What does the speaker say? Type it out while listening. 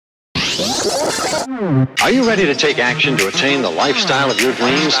Are you ready to take action to attain the lifestyle of your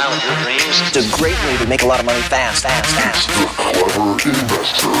dreams? It's a great way to make a lot of money fast. The Clever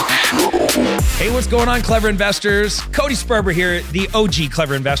Investor Show. Hey, what's going on, Clever Investors? Cody Sperber here, the OG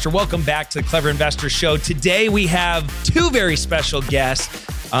Clever Investor. Welcome back to the Clever Investor Show. Today, we have two very special guests,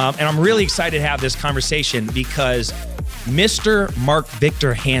 and I'm really excited to have this conversation because Mr. Mark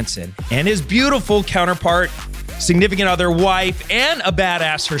Victor Hansen and his beautiful counterpart, significant other, wife, and a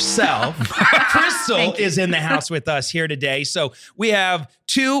badass herself, Crystal, is in the house with us here today. So we have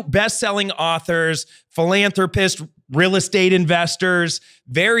two best-selling authors, philanthropists, real estate investors,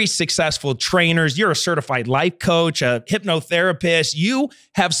 very successful trainers. You're a certified life coach, a hypnotherapist. You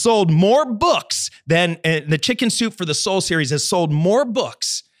have sold more books than the Chicken Soup for the Soul series has sold more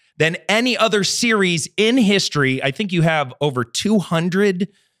books than any other series in history. I think you have over 200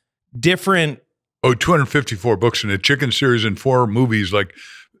 different 254 books in a chicken series and 4 movies, like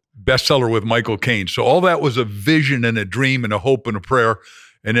bestseller with Michael Caine. So all that was a vision and a dream and a hope and a prayer.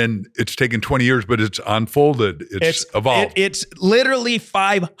 And then it's taken 20 years, but it's unfolded. It's evolved. It's literally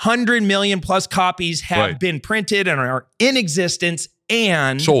 500 million plus copies have been printed and are in existence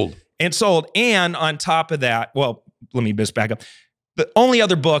and sold. And on top of that, well, let me just back up. The only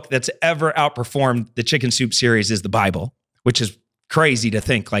other book that's ever outperformed the Chicken Soup series is the Bible, which is crazy to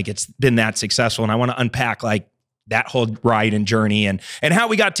think like it's been that successful. And I want to unpack like that whole ride and journey and how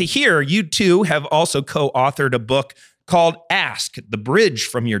we got to here. You two have also co-authored a book called Ask, The Bridge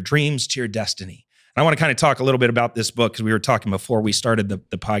from Your Dreams to Your Destiny. And I want to kind of talk a little bit about this book because we were talking before we started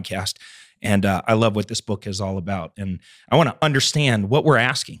the podcast. And I love what this book is all about. And I want to understand what we're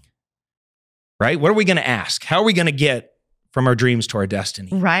asking, right? What are we going to ask? How are we going to get from our dreams to our destiny?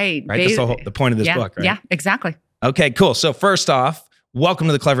 Right. That's the point of this book, right? Yeah, exactly. Okay, cool. So first off, welcome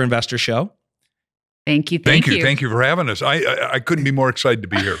to the Clever Investor Show. Thank you. Thank you for having us. I couldn't be more excited to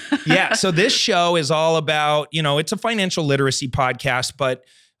be here. Yeah. So this show is all about, it's a financial literacy podcast, but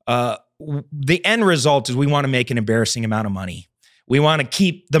the end result is we want to make an embarrassing amount of money. We want to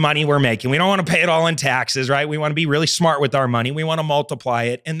keep the money we're making. We don't want to pay it all in taxes, right? We want to be really smart with our money. We want to multiply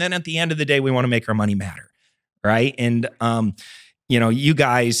it. And then at the end of the day, we want to make our money matter, right? And, you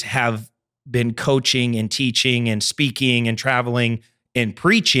guys have been coaching and teaching and speaking and traveling and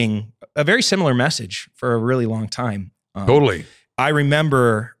preaching a very similar message for a really long time. Totally. I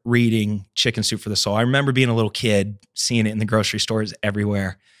remember reading Chicken Soup for the Soul. I remember being a little kid, seeing it in the grocery stores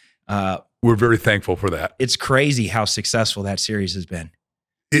everywhere. We're very thankful for that. It's crazy how successful that series has been.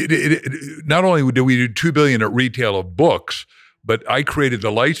 Not only did we do $2 billion at retail of books, but I created the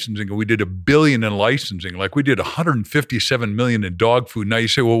licensing, and we did $1 billion in licensing. Like we did $157 million in dog food. Now you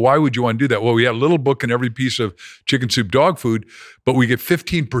say, well, why would you want to do that? Well, we had a little book in every piece of Chicken Soup dog food, but we get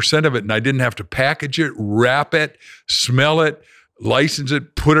 15% of it, and I didn't have to package it, wrap it, smell it, license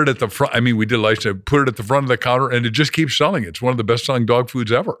it, put it at the front. I mean, we did license it, put it at the front of the counter, and it just keeps selling. It's one of the best-selling dog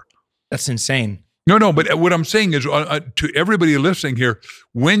foods ever. That's insane. No, but what I'm saying is to everybody listening here,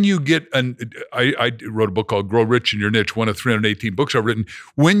 when you get I wrote a book called Grow Rich in Your Niche, one of 318 books I've written.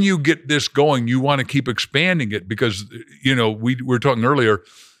 When you get this going, you want to keep expanding it because, we were talking earlier,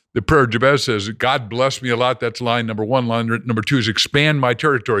 the prayer of Jabez says, God bless me a lot. That's line number 1. Line number 2 is expand my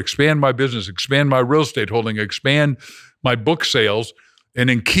territory, expand my business, expand my real estate holding, expand my book sales, and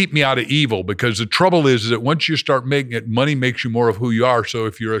then keep me out of evil. Because the trouble is that once you start making it, money makes you more of who you are. So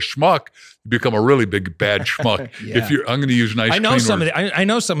if you're a schmuck, you become a really big, bad schmuck. Yeah. I'm going to use nice, I know clean some words. I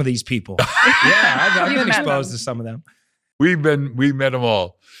know some of these people. Yeah, I've been exposed to some of them. We met them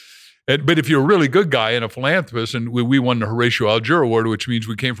all. But if you're a really good guy and a philanthropist, and we won the Horatio Alger Award, which means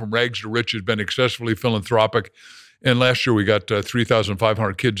we came from rags to riches, been excessively philanthropic. And last year we got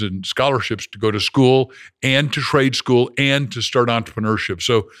 3,500 kids in scholarships to go to school and to trade school and to start entrepreneurship.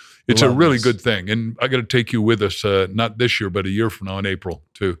 So it's a really good thing. And I got to take you with us, not this year, but a year from now in April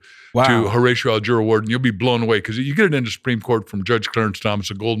to Horatio Alger Award. And you'll be blown away because you get it into Supreme Court from Judge Clarence Thomas,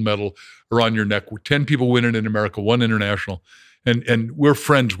 a gold medal around your neck. 10 people win it in America, 1 international. And we're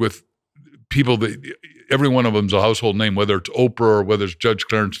friends with people that every one of them's a household name, whether it's Oprah or whether it's Judge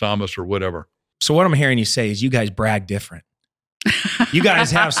Clarence Thomas or whatever. So what I'm hearing you say is you guys brag different. You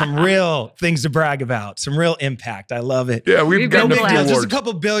guys have some real things to brag about, some real impact. I love it. Yeah, we've gotten a few awards. Just a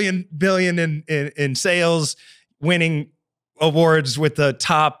couple billion in sales, winning awards with the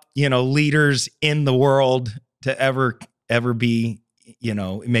top, leaders in the world to ever be,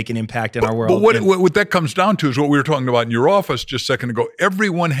 make an impact in our world. But what that comes down to is what we were talking about in your office just a second ago.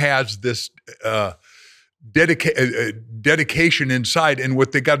 Everyone has this dedication inside, and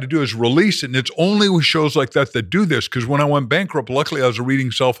what they got to do is release it. And it's only with shows like that do this. Because when I went bankrupt, luckily I was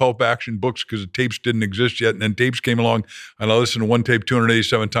reading self-help action books because the tapes didn't exist yet, and then tapes came along, and I listened to one tape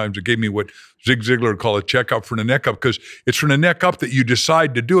 287 times. It gave me what Zig Ziglar called a checkup from the neck up, because it's from the neck up that you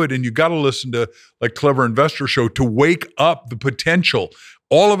decide to do it, and you got to listen to like Clever Investor Show to wake up the potential.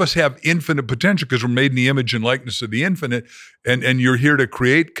 All of us have infinite potential because we're made in the image and likeness of the infinite, and you're here to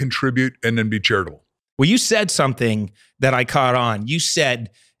create, contribute, and then be charitable. Well, you said something that I caught on. You said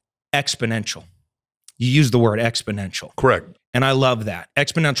exponential. You used the word exponential. Correct. And I love that.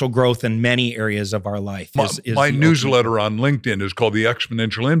 Exponential growth in many areas of our life. My newsletter on LinkedIn is called The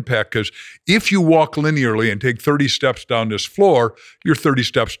Exponential Impact, because if you walk linearly and take 30 steps down this floor, you're 30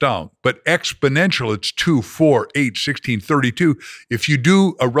 steps down. But exponential, it's 2, 4, 8, 16, 32. If you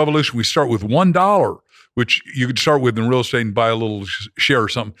do a revolution, we start with $1, which you could start with in real estate and buy a little share or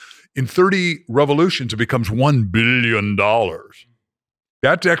something. In 30 revolutions, it becomes $1 billion.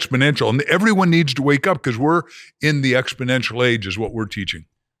 That's exponential. And everyone needs to wake up, because we're in the exponential age is what we're teaching.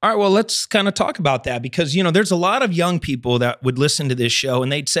 All right, well, let's kind of talk about that, because, there's a lot of young people that would listen to this show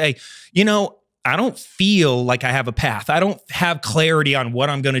and they'd say, I don't feel like I have a path. I don't have clarity on what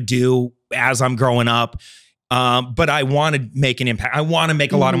I'm going to do as I'm growing up. But I want to make an impact. I want to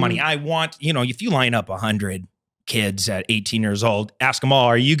make a lot of money. I want, if you line up 100 kids at 18 years old, ask them all,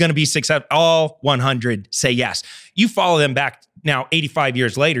 are you going to be successful? All 100 say yes. You follow them back now 85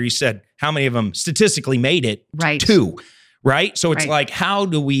 years later, you said, how many of them statistically made it? Right. 2, right? So it's Right. like, how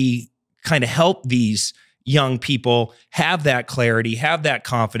do we kind of help these young people have that clarity, have that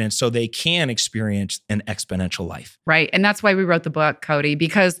confidence so they can experience an exponential life? Right. And that's why we wrote the book, Cody,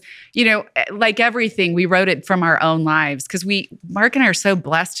 because, like everything, we wrote it from our own lives, because Mark and I are so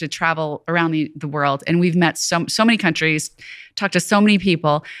blessed to travel around the world, and we've met so many countries, talked to so many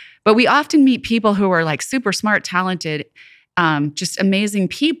people, but we often meet people who are like super smart, talented, just amazing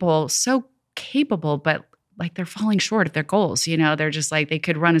people, so capable, but like they're falling short of their goals. They're just like, they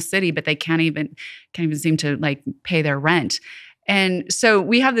could run a city, but they can't even seem to like pay their rent. And so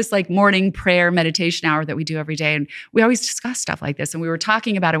we have this like morning prayer meditation hour that we do every day. And we always discuss stuff like this. And we were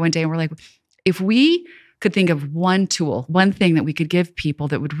talking about it one day, and we're like, if we could think of one tool, one thing that we could give people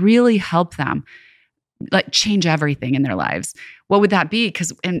that would really help them like change everything in their lives, what would that be?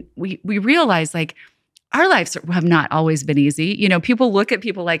 And we realize like, our lives have not always been easy. People look at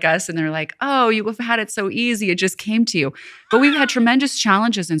people like us and they're like, oh, you have had it so easy. It just came to you. But we've had tremendous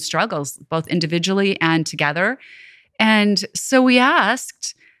challenges and struggles, both individually and together. And so we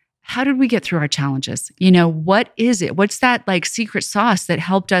asked, how did we get through our challenges? What is it? What's that like secret sauce that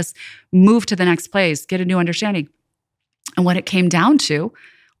helped us move to the next place, get a new understanding? And what it came down to,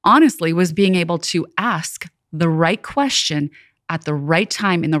 honestly, was being able to ask the right question at the right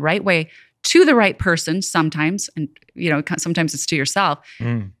time in the right way to the right person sometimes, and sometimes it's to yourself,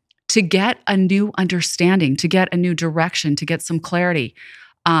 to get a new understanding, to get a new direction, to get some clarity,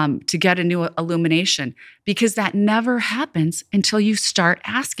 to get a new illumination, because that never happens until you start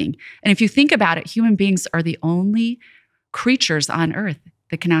asking. And if you think about it, human beings are the only creatures on earth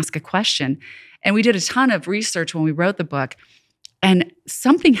that can ask a question. And we did a ton of research when we wrote the book. And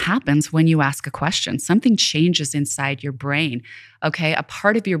something happens when you ask a question. Something changes inside your brain, okay? A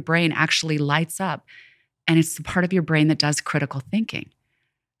part of your brain actually lights up, and it's the part of your brain that does critical thinking.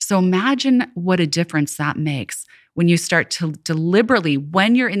 So imagine what a difference that makes when you start to deliberately,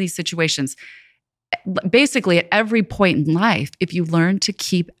 when you're in these situations, basically at every point in life, if you learn to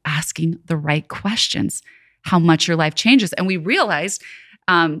keep asking the right questions, how much your life changes. And we realized,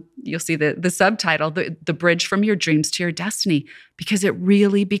 you'll see the subtitle, the bridge from your dreams to your destiny, because it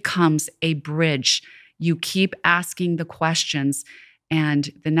really becomes a bridge. You keep asking the questions, and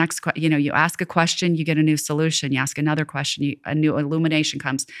the next, you ask a question, you get a new solution. You ask another question, a new illumination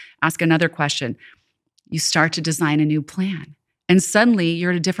comes. Ask another question. You start to design a new plan. And suddenly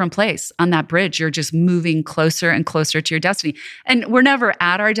you're at a different place on that bridge. You're just moving closer and closer to your destiny. And we're never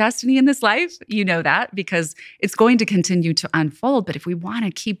at our destiny in this life. You know that, because it's going to continue to unfold. But if we want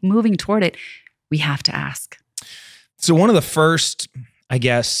to keep moving toward it, we have to ask. So one of the first, I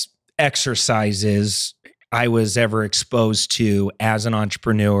guess, exercises I was ever exposed to as an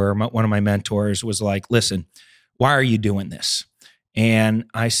entrepreneur, one of my mentors was like, listen, why are you doing this? And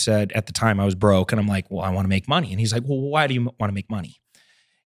I said, at the time I was broke, and I'm like, well, I want to make money. And he's like, well, why do you want to make money?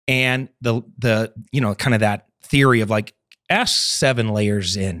 And the kind of that theory of like, ask 7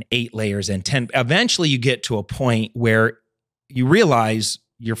 layers in, 8 layers in, 10. Eventually you get to a point where you realize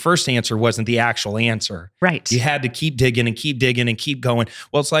your first answer wasn't the actual answer. Right. You had to keep digging and keep digging and keep going.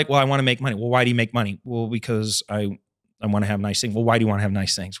 Well, it's like, well, I want to make money. Well, why do you make money? Well, because I I want to have nice things. Well, why do you want to have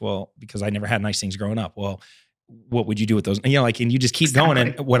nice things? Well, because I never had nice things growing up. Well, what would you do with those? And, and you just keep going.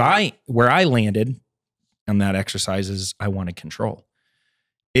 And where I landed on that exercise is I wanted control.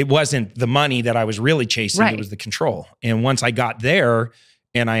 It wasn't the money that I was really chasing. Right. It was the control. And once I got there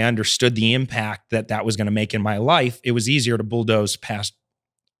and I understood the impact that was going to make in my life, it was easier to bulldoze past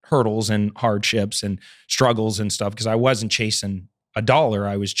hurdles and hardships and struggles and stuff, because I wasn't chasing a dollar.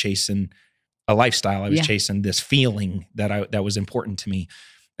 I was chasing a lifestyle. I was chasing this feeling that was important to me.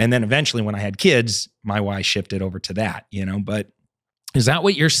 And then eventually when I had kids, my why shifted over to that, but is that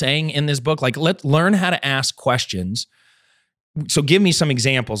what you're saying in this book? Like, let's learn how to ask questions. So give me some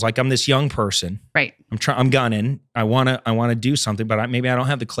examples. Like, I'm this young person, right? I'm gunning. I want to do something, but maybe I don't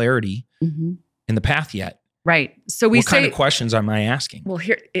have the clarity in the path yet. Right. So what kind of questions am I asking? Well,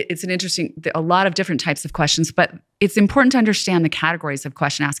 here it's a lot of different types of questions, but it's important to understand the categories of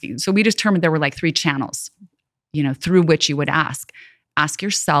question asking. So we determined there were like 3 channels, through which you would ask. Ask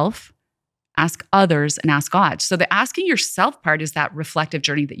yourself, ask others, and ask God. So the asking yourself part is that reflective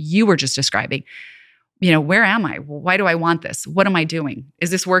journey that you were just describing. Where am I? Why do I want this? What am I doing? Is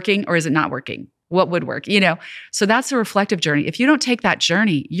this working or is it not working? What would work? So that's a reflective journey. If you don't take that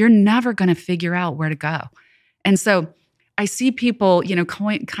journey, you're never going to figure out where to go. And so I see people,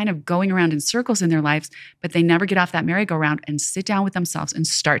 kind of going around in circles in their lives, but they never get off that merry-go-round and sit down with themselves and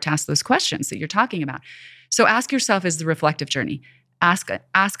start to ask those questions that you're talking about. So ask yourself is the reflective journey. Ask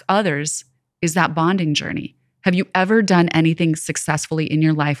others is that bonding journey. Have you ever done anything successfully in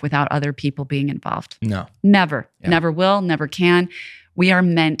your life without other people being involved? No. Never. Yeah. Never will, never can. We are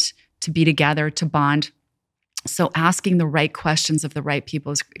meant to be together, to bond. So asking the right questions of the right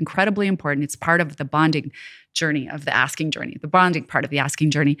people is incredibly important. It's part of the bonding journey of the asking journey, the bonding part of the asking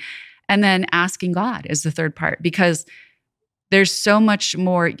journey. And then asking God is the third part, because there's so much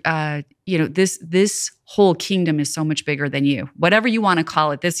more, this whole kingdom is so much bigger than you. Whatever you want to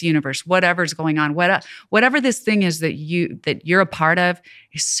call it, this universe, whatever's going on, whatever this thing is that you're a part of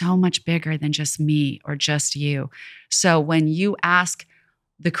is so much bigger than just me or just you. So when you ask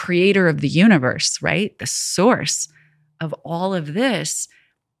the creator of the universe, right, the source of all of this,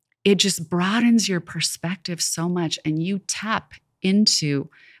 it just broadens your perspective so much. And when you tap into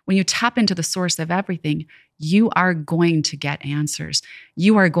the source of everything, you are going to get answers.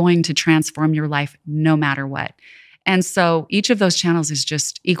 You are going to transform your life no matter what. And so each of those channels is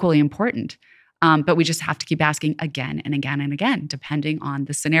just equally important. But we just have to keep asking again and again and again, depending on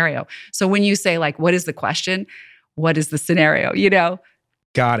the scenario. So when you say, like, what is the question? What is the scenario?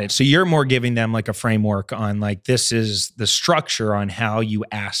 Got it. So you're more giving them like a framework on, like, this is the structure on how you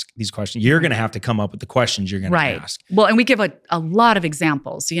ask these questions. You're going to have to come up with the questions you're going to ask. Well, and we give a lot of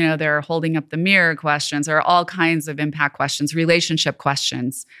examples. There are holding up the mirror questions. There are all kinds of impact questions, relationship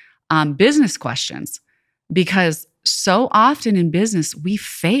questions, business questions. Because so often in business, we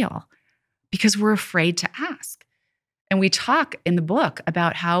fail because we're afraid to ask. And we talk in the book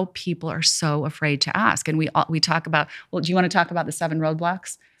about how people are so afraid to ask. And we talk about, well, do you want to talk about the 7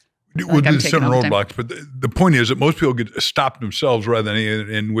 roadblocks? We'll do the 7 roadblocks, but the point is that most people get stopped themselves rather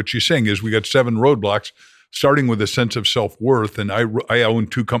than, and what she's saying is we got 7 roadblocks, starting with a sense of self-worth. And I own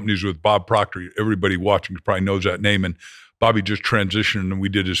 2 companies with Bob Proctor. Everybody watching probably knows that name. And Bobby just transitioned and we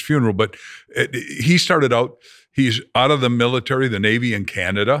did his funeral. But he started out, he's out of the military, the Navy in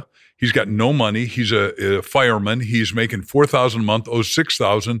Canada. He's got no money. He's a fireman. He's making $4,000 a month, owes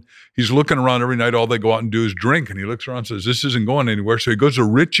 $6,000. He's looking around every night. All they go out and do is drink. And he looks around and says, this isn't going anywhere. So he goes to the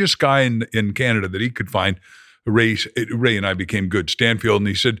richest guy in Canada that he could find. Ray and I became good, Stanfield. And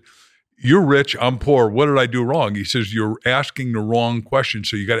he said, you're rich, I'm poor. What did I do wrong? He says, you're asking the wrong question.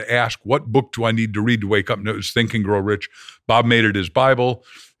 So you got to ask, what book do I need to read to wake up? And it was Think and Grow Rich. Bob made it his Bible.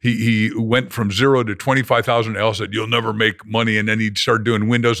 He went from 0 to 25,000. Al said, you'll never make money. And then he started doing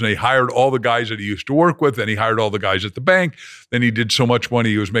windows, and he hired all the guys that he used to work with. And he hired all the guys at the bank. Then he did so much money.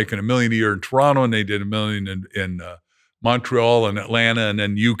 He was making $1 million a year in Toronto, and they did $1 million in Montreal and Atlanta and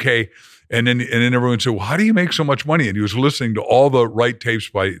then UK. And then everyone said, well, how do you make so much money? And he was listening to all the right tapes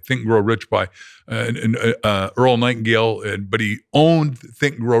by Think and Grow Rich by Earl Nightingale, but he owned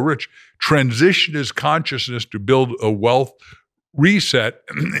Think and Grow Rich, transitioned his consciousness to build a wealth reset.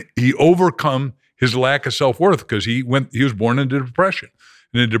 He overcome his lack of self-worth because he was born into depression.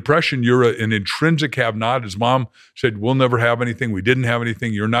 And in depression, you're an intrinsic have-not. His mom said, we'll never have anything. We didn't have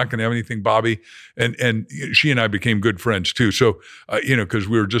anything. You're not going to have anything, Bobby. And she and I became good friends too. So, because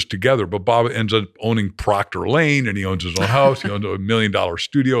we were just together. But Bob ends up owning Proctor Lane, and he owns his own house. He owns $1 million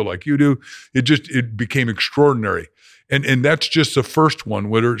studio like you do. It became extraordinary. And that's just the first one,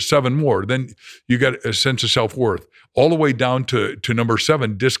 where there's 7 more. Then you got a sense of self-worth. All the way down to number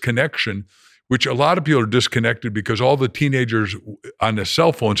 7, disconnection, which a lot of people are disconnected because all the teenagers on the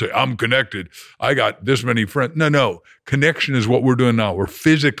cell phone say, I'm connected. I got this many friends. No. Connection is what we're doing now. We're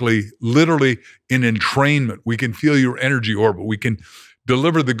physically, literally in entrainment. We can feel your energy orbit. We can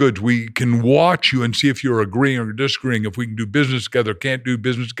deliver the goods. We can watch you and see if you're agreeing or disagreeing, if we can do business together, can't do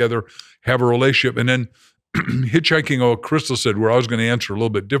business together, have a relationship. And then hitchhiking, what Crystal said, where I was going to answer a little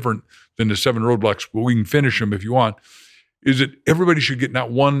bit different than the 7 roadblocks, but we can finish them if you want, is that everybody should get not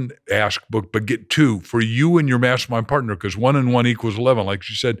one ask book, but get 2 for you and your mastermind partner, because 1 and 1 equals 11. Like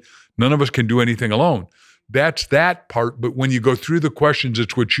she said, none of us can do anything alone. That's that part. But when you go through the questions,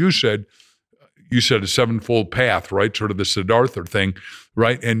 it's what you said. You said a 7-fold path, right? Sort of the Siddhartha thing,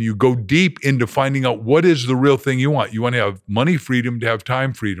 right? And you go deep into finding out what is the real thing you want. You want to have money freedom, to have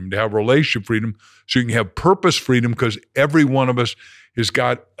time freedom, to have relationship freedom, so you can have purpose freedom, because every one of us has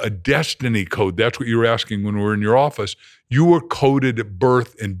got a destiny code. That's what you were asking when we were in your office. You were coded at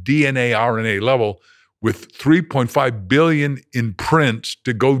birth in DNA, RNA level with 3.5 billion imprints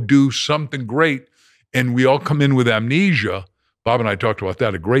to go do something great. And we all come in with amnesia. Bob and I talked about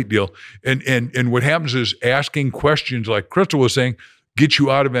that a great deal. And what happens is asking questions like Crystal was saying, get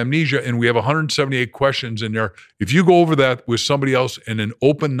you out of amnesia. And we have 178 questions in there. If you go over that with somebody else in an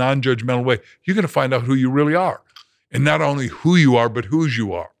open, non-judgmental way, you're going to find out who you really are. And not only who you are, but whose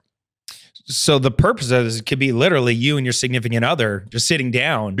you are. So the purpose of this could be literally you and your significant other just sitting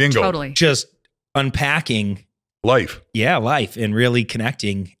down. Bingo. Totally. Just unpacking Life. Yeah, life, and really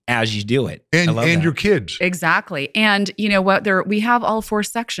connecting as you do it. And your kids. Exactly. And you know what? We have all 4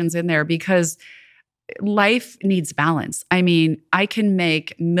 sections in there because life needs balance. I mean, I can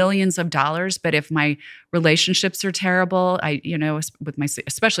make millions of dollars, but if my relationships are terrible,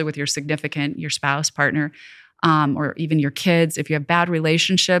 especially with your significant, your spouse, partner, or even your kids, if you have bad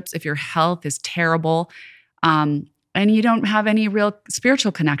relationships, if your health is terrible, and you don't have any real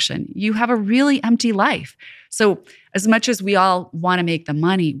spiritual connection, you have a really empty life. So as much as we all want to make the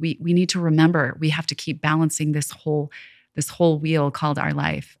money, we need to remember we have to keep balancing this whole wheel called our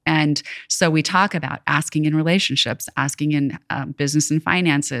life. And so we talk about asking in relationships, asking in business and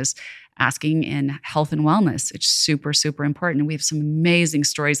finances, asking in health and wellness. It's super, super important. And we have some amazing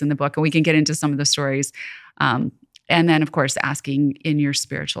stories in the book, and we can get into some of the stories. And then, of course, asking in your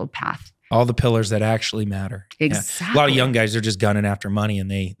spiritual path. All the pillars that actually matter. Exactly. Yeah. A lot of young guys are just gunning after money,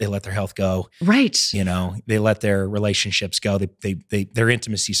 and they let their health go. Right. You know, they let their relationships go. Their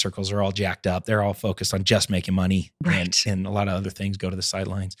intimacy circles are all jacked up. They're all focused on just making money. Right. And a lot of other things go to the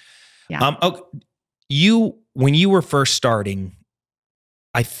sidelines. Yeah. When you were first starting,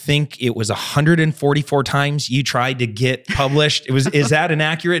 I think it was 144 times you tried to get published. Is that an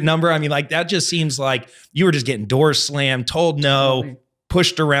accurate number? I mean, like, that just seems like you were just getting doors slammed, told no, Totally.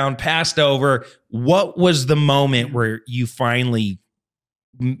 pushed around, passed over. What was the moment where you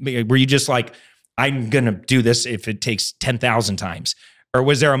just like, I'm going to do this if it takes 10,000 times? Or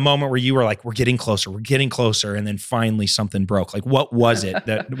was there a moment where you were like, we're getting closer, and then finally something broke? Like, what was it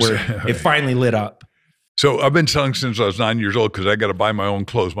where it finally lit up? So I've been selling since I was 9 years old because I got to buy my own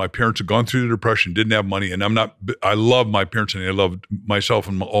clothes. My parents had gone through the Depression, didn't have money, and I love my parents and I love myself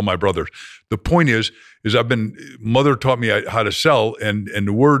and all my brothers. The point is mother taught me how to sell, and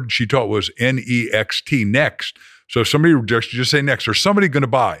the word she taught was N-E-X-T, next. So if somebody rejects you, just say next. There's somebody going to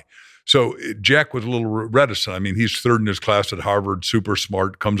buy. So Jack was a little reticent. I mean, he's 3rd in his class at Harvard, super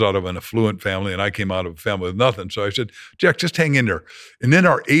smart, comes out of an affluent family, and I came out of a family with nothing. So I said, Jack, just hang in there. And then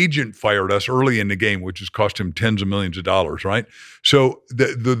our agent fired us early in the game, which has cost him tens of millions of dollars, right? So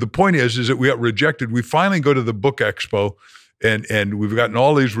the point is that we got rejected. We finally go to the book expo, and we've gotten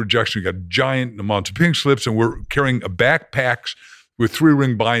all these rejections. We got giant amounts of pink slips, and we're carrying backpacks with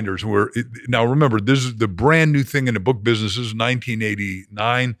 3-ring binders. Now remember, this is the brand new thing in the book business. This is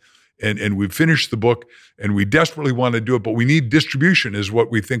 1989. And we finished the book, and we desperately want to do it, but we need distribution is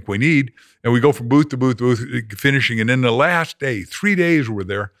what we think we need. And we go from booth to booth, finishing. And then the last day, 3 days we're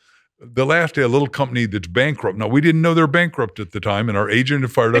there. The last day, a little company that's bankrupt. Now, we didn't know they're bankrupt at the time, and our agent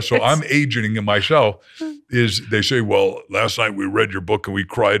had fired us, so I'm agenting it myself. They say, well, last night we read your book and we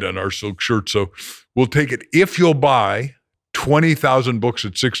cried on our silk shirt, so we'll take it if you'll buy 20,000 books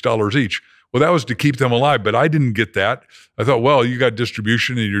at $6 each. Well, that was to keep them alive, but I didn't get that. I thought, well, you got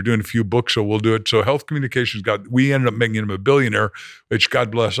distribution and you're doing a few books, so we'll do it. So Health Communications we ended up making him a billionaire, which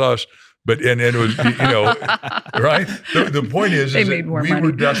God bless us. But and it was, right? The point is They that made more we money.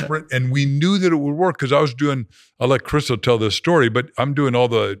 were desperate and we knew that it would work because I'll let Crystal tell this story, but I'm doing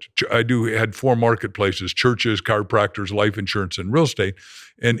had 4 marketplaces: churches, chiropractors, life insurance, and real estate.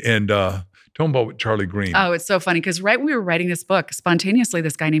 And tell them about Charlie Green. Oh, it's so funny because right when we were writing this book, spontaneously,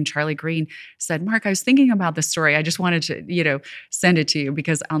 this guy named Charlie Green said, Mark, I was thinking about this story. I just wanted to, send it to you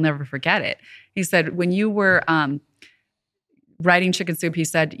because I'll never forget it. He said, when you were writing Chicken Soup, he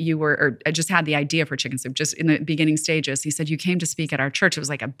said I just had the idea for Chicken Soup just in the beginning stages. He said, you came to speak at our church. It was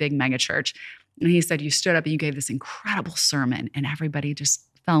like a big mega church. And he said, you stood up and you gave this incredible sermon and everybody just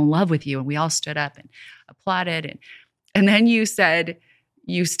fell in love with you. And we all stood up and applauded. And then you said,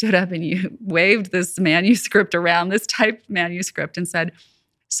 you stood up and you waved this manuscript around, this typed manuscript, and said,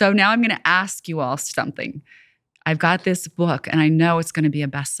 so now I'm going to ask you all something. I've got this book and I know it's going to be a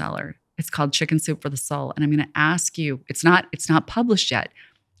bestseller. It's called Chicken Soup for the Soul. And I'm going to ask you, it's not published yet,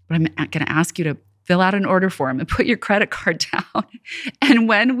 but I'm going to ask you to fill out an order form and put your credit card down. And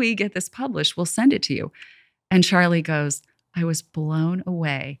when we get this published, we'll send it to you. And Charlie goes, I was blown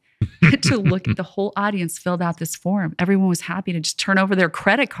away to look at the whole audience filled out this form. Everyone was happy to just turn over their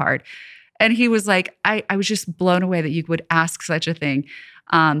credit card. And he was like, I was just blown away that you would ask such a thing.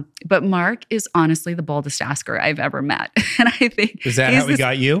 But Mark is honestly the boldest asker I've ever met. And I think is that how we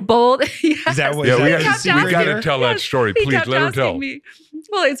got you? Bold. Yes. Is that what? Yeah, is we that got to tell that story. He Please kept let her asking tell. me.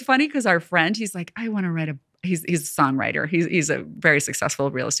 Well, it's funny because our friend, he's like, I want to write he's a songwriter. He's a very successful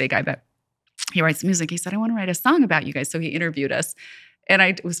real estate guy, but he writes music. He said, I want to write a song about you guys. So he interviewed us. And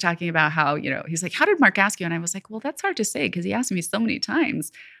I was talking about how, he's like, how did Mark ask you? And I was like, well, that's hard to say because he asked me so many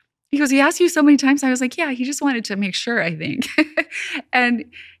times. He goes, he asked you so many times. I was like, yeah, he just wanted to make sure, I think. And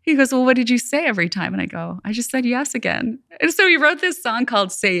he goes, well, what did you say every time? And I go, I just said yes again. And so he wrote this song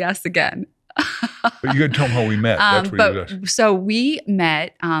called Say Yes Again. But you got to tell him how we met. That's what you asked. So we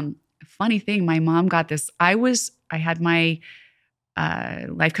met, funny thing, my mom got this. I had my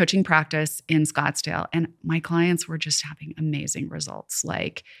life coaching practice in Scottsdale, and my clients were just having amazing results.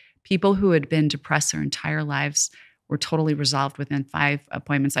 Like people who had been depressed their entire lives were totally resolved within 5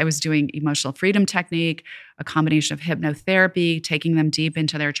 appointments. I was doing emotional freedom technique, a combination of hypnotherapy, taking them deep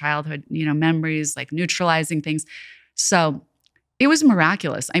into their childhood, memories, like neutralizing things. So it was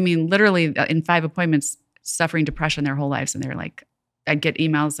miraculous. I mean, literally in 5 appointments, suffering depression their whole lives. And they're like, I'd get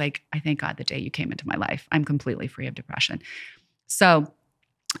emails like, I thank God the day you came into my life. I'm completely free of depression. So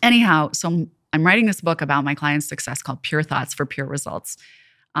anyhow, I'm writing this book about my client's success called Pure Thoughts for Pure Results.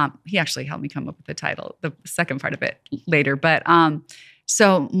 He actually helped me come up with the title, the second part of it later. But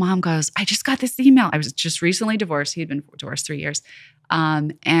so mom goes, I just got this email. I was just recently divorced. He'd been divorced 3 years.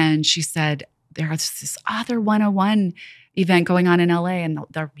 And she said, there's this author 101 event going on in LA and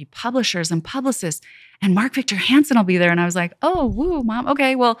there'll be publishers and publicists and Mark Victor Hansen will be there. And I was like, oh, woo, mom.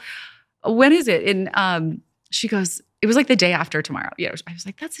 Okay, well, when is it? And she goes, it was like the day after tomorrow. Yeah, I was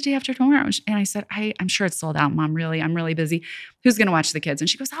like, that's the day after tomorrow. And I said, I'm sure it's sold out, Mom. I'm really busy. Who's going to watch the kids? And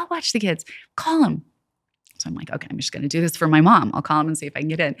she goes, I'll watch the kids. Call him. So I'm like, okay, I'm just going to do this for my mom. I'll call him and see if I can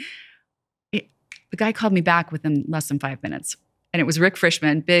get in. The guy called me back within less than 5 minutes. And it was Rick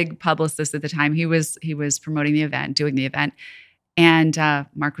Frischman, big publicist at the time. He was promoting the event, doing the event. And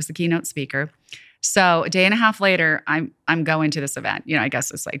Mark was the keynote speaker. So a day and a half later, I'm going to this event. I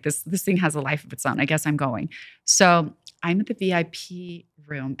guess it's like this thing has a life of its own. I guess I'm going. So I'm at the VIP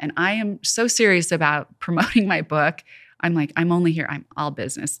room and I am so serious about promoting my book. I'm like, I'm only here. I'm all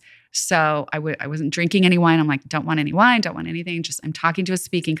business. So I wasn't drinking any wine. I'm like, don't want any wine, don't want anything. Just I'm talking to a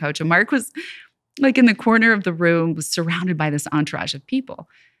speaking coach. And Mark was like in the corner of the room, was surrounded by this entourage of people.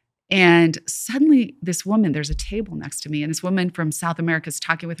 And suddenly this woman, there's a table next to me, and this woman from South America is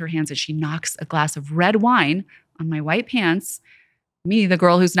talking with her hands, and she knocks a glass of red wine on my white pants, me, the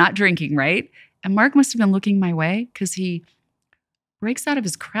girl who's not drinking, right? And Mark must have been looking my way because he breaks out of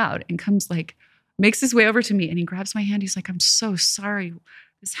his crowd and comes makes his way over to me, and he grabs my hand. He's like, I'm so sorry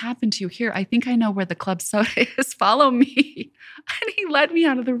this happened to you. Here, I think I know where the club soda is. Follow me. And he led me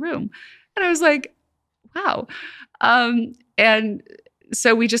out of the room. And I was like, wow. And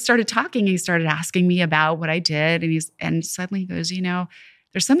so we just started talking. He started asking me about what I did. And suddenly he goes,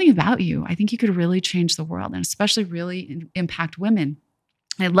 there's something about you. I think you could really change the world and especially really impact women.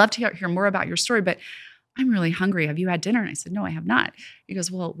 And I'd love to hear more about your story, but I'm really hungry. Have you had dinner? And I said, no, I have not. He goes,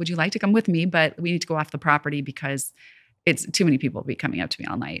 well, would you like to come with me? But we need to go off the property because it's too many people will be coming up to me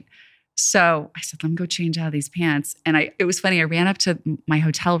all night. So I said, let me go change out of these pants. And it was funny. I ran up to my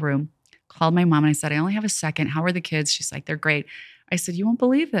hotel room, called my mom, and I said, I only have a second. How are the kids? She's like, they're great. I said, you won't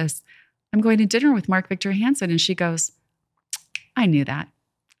believe this. I'm going to dinner with Mark Victor Hansen. And she goes, I knew that.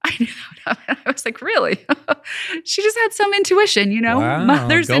 I know. I was like, really? She just had some intuition, Wow,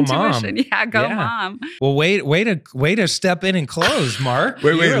 mother's go intuition. mom. Yeah, go Yeah. mom. Well, way to step in and close, Mark.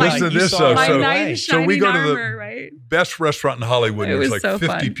 Wait, You're listen to you this, saw though. it My right knight away. in So we shining go to the armor, right? best restaurant in Hollywood. It There's was like so 50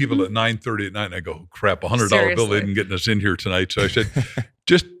 fun. people at 9:30 at night. And I go, crap, $100 bill Seriously. isn't getting us in here tonight. So I said,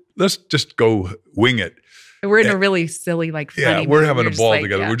 let's just go wing it. We're in a really silly, funny Yeah, we're mood. having a just ball like,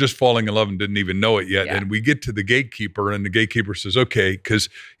 together. yeah. We're just falling in love and didn't even know it yet. Yeah. And we get to the gatekeeper, and the gatekeeper says, okay, because,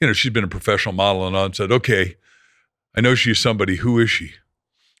 she's been a professional model and all, and said, okay, I know she's somebody. Who is she?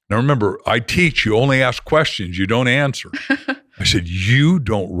 Now, remember, I teach. You only ask questions. You don't answer. I said, you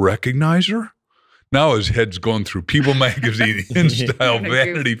don't recognize her? Now his head's going through People Magazine, InStyle,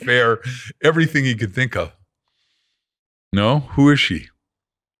 Vanity Fair, everything he could think of. No? Who is she?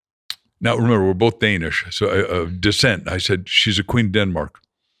 Now, remember, we're both Danish, so descent. I said, she's a Queen of Denmark.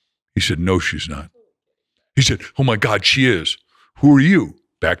 He said, no, she's not. He said, oh, my God, she is. Who are you?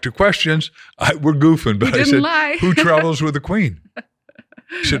 Back to questions. We're goofing, but I said, lie. who travels with the Queen?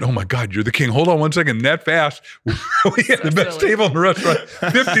 He said, oh, my God, you're the king. Hold on one second. That fast. We had the best silly. table in the restaurant.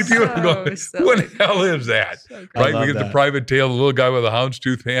 50 people going, silly. what the hell is that? Right? love We get the that. private tale. The little guy with the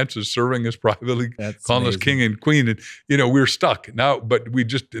houndstooth pants is serving us privately, That's calling us amazing. king and queen. And, we're stuck now, but we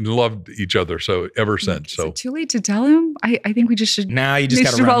just loved each other. So ever since. Is So it too late to tell him? I think we just should. Nah, you just We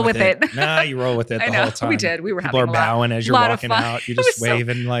got to should roll roll with with it. it. Nah, you roll with it I the know. whole time. We did. We were People having are a lot- bowing as you're lot of walking fun. out. You're It was just so-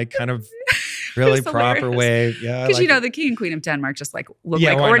 waving, kind of really was proper hilarious. wave. Yeah, I Because like it. the king and queen of Denmark just look Yeah,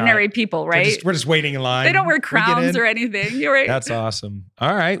 like why not? ordinary people, right? We're just waiting in line. They don't wear We get crowns in. or anything. You're right. That's awesome.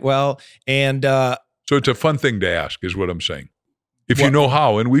 All right. Well, and So it's a fun thing to ask, is what I'm saying. If you What- know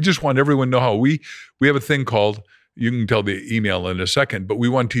how, and we just want everyone to know how. We have a thing called, you can tell the email in a second, but we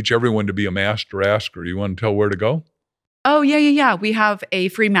want to teach everyone to be a master asker. You want to tell where to go? Oh, yeah. We have a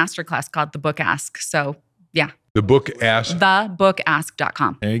free masterclass called The Book Ask. So, yeah, The book asks.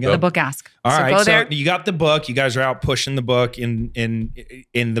 thebookask.com. there you go. The Book Ask. All so right. go So there. you got the book. You guys are out pushing the book. In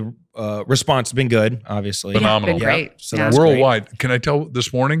the response has been good, obviously. Phenomenal. Been great. So Yeah. that's great. Worldwide. Can I tell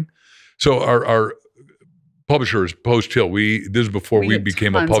this morning? So our publisher is Post Hill. This is before We we get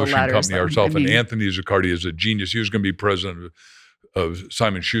became a tons of publishing letters, company though. ourselves. I mean- And Anthony Zaccardi is a genius. He was going to be president of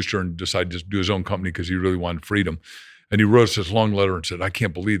Simon Schuster and decided to do his own company because he really wanted freedom. And he wrote us this long letter and said, I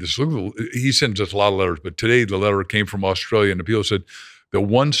can't believe this. He sends us a lot of letters, but today the letter came from Australia, and the people said, the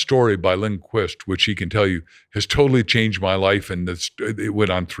one story by Lynn Quist, which he can tell you, has totally changed my life. And it went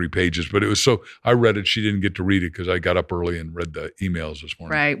on 3 pages, but it was I read it. She didn't get to read it because I got up early and read the emails this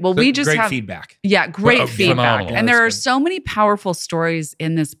morning. Right. Well, we just great have feedback. Yeah, great Well, feedback. phenomenal. And Yeah, there are that's good. so many powerful stories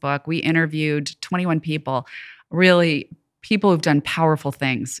in this book. We interviewed 21 people, really people who've done powerful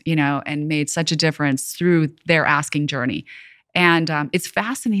things, and made such a difference through their asking journey. And it's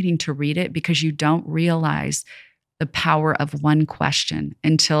fascinating to read it because you don't realize the power of one question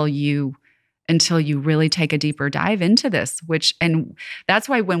until you really take a deeper dive into this, and that's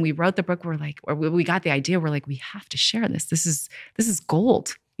why when we wrote the book, we got the idea, we're like, we have to share this. This is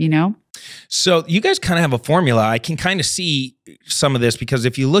gold, So you guys kind of have a formula. I can kind of see some of this because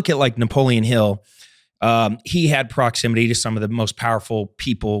if you look at Napoleon Hill, he had proximity to some of the most powerful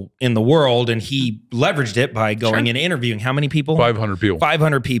people in the world, and he leveraged it by going and interviewing how many people? 500 people.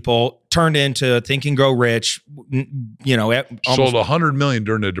 500 people, turned into Think and Grow Rich. Sold 100 million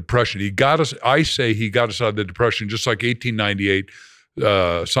during the Depression. He got us out of the Depression, just like 1898.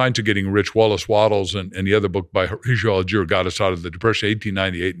 Signs of Getting Rich, Wallace Wattles, and the other book by Horatio Algier got us out of the Depression,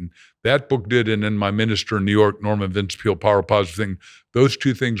 1898. And that book did, and then my minister in New York, Norman Vince Peale, Power of Positive Thing, those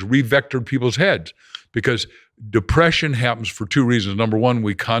two things revectored people's heads. Because depression happens for 2 reasons. Number one,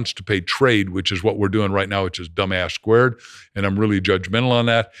 we constipate trade, which is what we're doing right now, which is dumbass squared. And I'm really judgmental on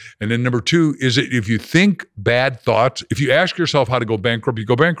that. And then number two is that if you think bad thoughts, if you ask yourself how to go bankrupt, you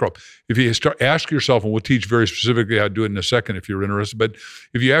go bankrupt. If you ask yourself, and we'll teach very specifically how to do it in a second if you're interested, but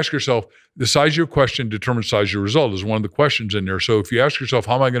if you ask yourself, the size of your question determines the size of your result is one of the questions in there. So if you ask yourself,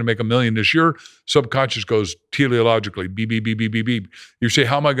 how am I going to make $1 million this year? Subconscious goes teleologically, beep, beep, beep, beep, beep, beep. You say,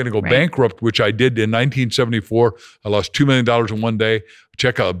 how am I going to go bankrupt, which I did in 1974. I lost $2 million in one day.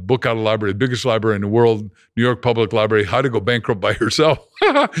 Check a book out of the library, the biggest library in the world, New York Public Library, How to Go Bankrupt by Yourself.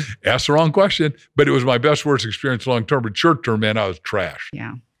 Asked the wrong question, but it was my best, worst experience long-term. But short-term, man, I was trash.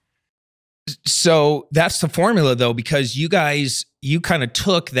 Yeah. So that's the formula, though, because you kind of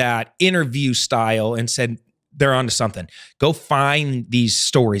took that interview style and said, they're onto something. Go find these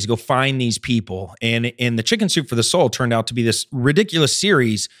stories, go find these people. And the Chicken Soup for the Soul turned out to be this ridiculous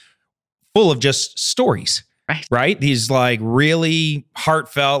series full of just stories, right? These really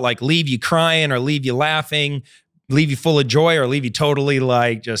heartfelt, leave you crying or leave you laughing, leave you full of joy or leave you totally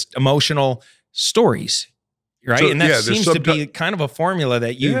just emotional stories. right? So, and that yeah, the seems to be kind of a formula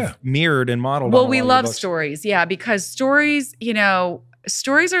that you've mirrored and modeled. Well, on a we lot of your love books. stories. Yeah, because stories,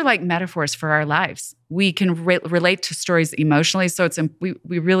 stories are like metaphors for our lives. We can relate to stories emotionally. So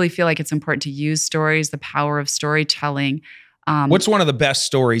we really feel like it's important to use stories, the power of storytelling. What's one of the best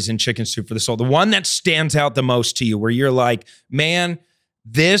stories in Chicken Soup for the Soul? The one that stands out the most to you, where you're like, man,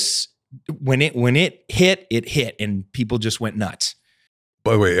 this when it hit, and people just went nuts.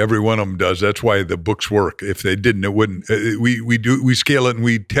 By the way, every one of them does. That's why the books work. If they didn't, it wouldn't. We scale it and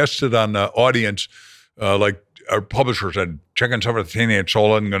we test it on the audience. Like our publisher said, Chicken Soup for the Teenage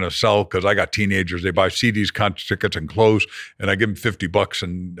Soul isn't going to sell because I got teenagers. They buy CDs, concert tickets, and clothes, and I give them $50.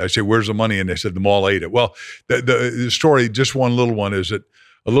 And I say, "Where's the money?" And they said, "The mall ate it." Well, the story, just one little one, is that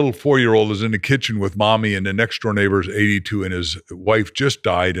a little 4-year-old is in the kitchen with mommy, and the next door neighbor is 82, and his wife just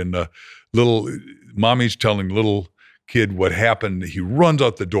died, and the mommy's telling little kid what happened. He runs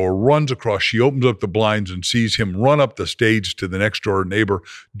out the door, runs across. She opens up the blinds and sees him run up the stage to the next door neighbor,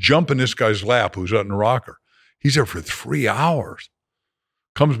 jump in this guy's lap who's out in a rocker. He's there for 3 hours.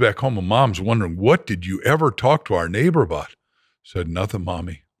 Comes back home and mom's wondering, what did you ever talk to our neighbor about? Said, nothing,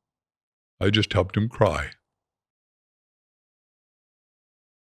 mommy. I just helped him cry.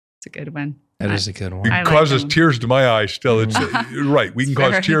 It's a good one. That is a good one. It causes tears to my eyes still. It's right. We can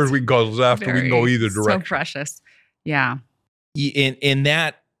cause tears. We can cause laughter. We can go either direction. So precious. Yeah. In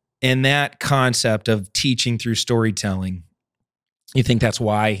that concept of teaching through storytelling, you think that's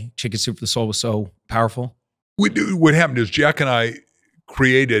why Chicken Soup for the Soul was so powerful? What happened is Jack and I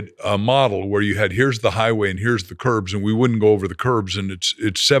created a model where you had, here's the highway and here's the curbs, and we wouldn't go over the curbs, and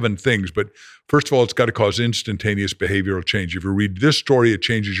it's 7 things. But first of all, it's got to cause instantaneous behavioral change. If you read this story, it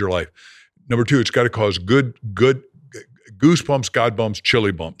changes your life. Number 2, it's got to cause good goosebumps, God bumps,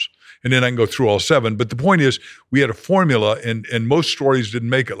 chilly bumps. And then I can go through all 7. But the point is, we had a formula, and most stories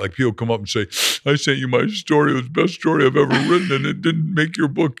didn't make it. Like people come up and say, I sent you my story. It was the best story I've ever written, and it didn't make your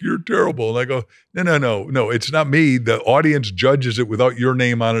book. You're terrible. And I go, no, it's not me. The audience judges it without your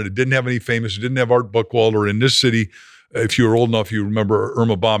name on it. It didn't have any famous. It didn't have Art Buchwalder. In this city, if you were old enough, you remember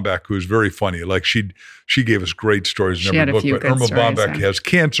Irma Bombeck, who was very funny. Like she gave us great stories in every book. But Irma Bombeck has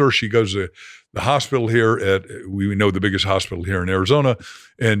cancer. She goes to the hospital here we know the biggest hospital here in Arizona.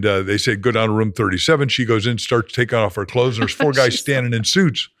 And they say, go down to room 37. She goes in, starts taking off her clothes, and there's 4 guys standing in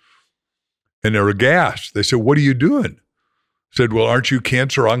suits. And they're aghast. They said, what are you doing? I said, well, aren't you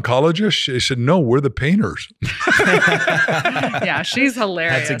cancer oncologists? They said, no, we're the painters. Yeah, she's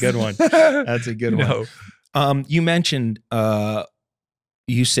hilarious. That's a good one. That's a good one. You mentioned,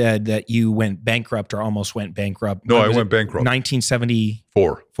 you said that you went bankrupt or almost went bankrupt. No, I went bankrupt.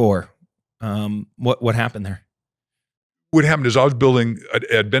 1974. What happened there? What happened is I'd been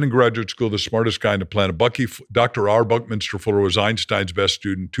in graduate school, the smartest guy on the planet. Dr. R. Buckminster Fuller was Einstein's best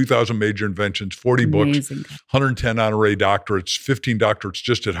student, 2,000 major inventions, 40 books, 110 honorary doctorates, 15 doctorates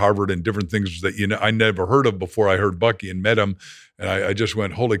just at Harvard, and different things that I never heard of before I heard Bucky and met him. And I just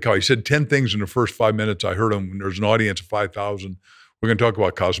went, holy cow. He said 10 things in the first 5 minutes. I heard him. There's an audience of 5,000. We're going to talk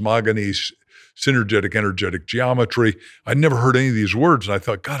about cosmogonies, synergetic, energetic geometry. I'd never heard any of these words. And I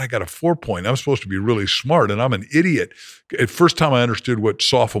thought, God, I got a 4-point. I'm supposed to be really smart, and I'm an idiot. At first time I understood what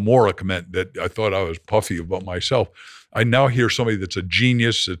sophomoric meant, that I thought I was puffy about myself. I now hear somebody that's a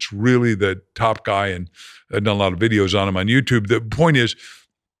genius, that's really the top guy, and I've done a lot of videos on him on YouTube. The point is,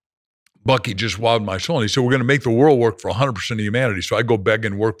 Bucky just wowed my soul. And he said, we're going to make the world work for 100% of humanity. So I go beg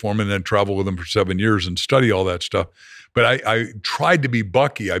and work for him and then travel with him for 7 years and study all that stuff. But I tried to be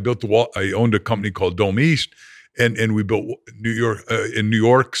Bucky. I built I owned a company called Dome East, and we built in New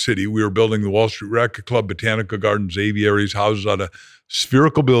York City. We were building the Wall Street Racquet Club, botanical gardens, aviaries, houses out of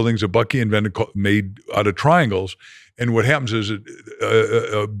spherical buildings that Bucky invented, made out of triangles. And what happens is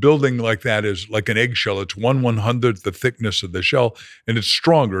a building like that is like an eggshell. It's 1/100th the thickness of the shell, and it's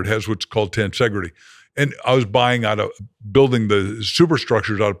stronger. It has what's called tensegrity. And I was building the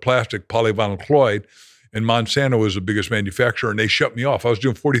superstructures out of plastic, polyvinyl chloride, and Monsanto was the biggest manufacturer, and they shut me off. I was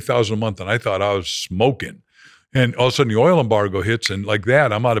doing $40,000 a month, and I thought I was smoking. And all of a sudden, the oil embargo hits, and like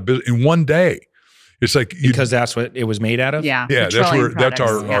that, I'm out of business in one day. It's like because that's what it was made out of. Yeah, that's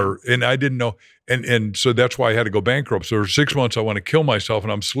our. And I didn't know, and so that's why I had to go bankrupt. So for 6 months, I want to kill myself,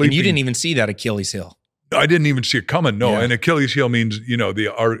 and I'm sleeping. And you didn't even see that Achilles heel. I didn't even see it coming. No, and Achilles heel means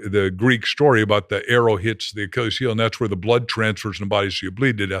the Greek story about the arrow hits the Achilles heel, and that's where the blood transfers in the body, so you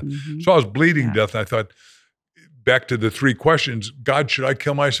bleed to death. Mm-hmm. So I was bleeding to death, and I thought, back to the 3 questions: God, should I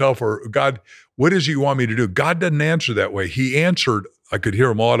kill myself, or God, what does He want me to do? God doesn't answer that way. He answered. I could hear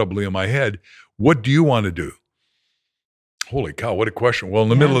Him audibly in my head. What do you want to do? Holy cow, what a question. Well, in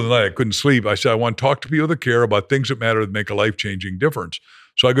the middle of the night, I couldn't sleep. I said, I want to talk to people that care about things that matter that make a life-changing difference.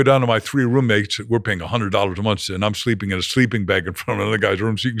 So I go down to my 3 roommates. We're paying $100 a month, and I'm sleeping in a sleeping bag in front of another guy's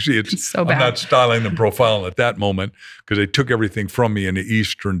room. So you can see it's so bad. I'm not styling and profiling at that moment because they took everything from me in the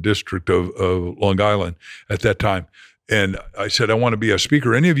Eastern District of Long Island at that time. And I said, I want to be a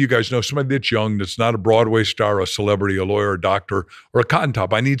speaker. Any of you guys know somebody that's young, that's not a Broadway star, a celebrity, a lawyer, a doctor, or a cotton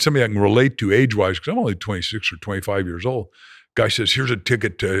top? I need somebody I can relate to age-wise because I'm only 26 or 25 years old. Guy says, here's a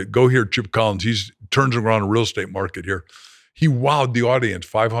ticket to go hear Chip Collins. He turns around a real estate market here. He wowed the audience,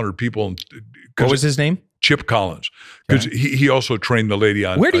 500 people. What was his name? Chip Collins, because he also trained the lady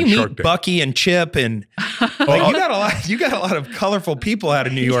on. Where do you Shark meet Tank. Bucky and Chip and like, you got a lot of colorful people out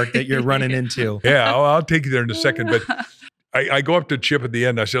of New York that you're running into. Yeah, I'll take you there in a second. But I go up to Chip at the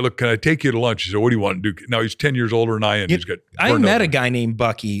end. I said, look, can I take you to lunch? He said, what do you want to do? Now he's 10 years older than I am. I met a guy named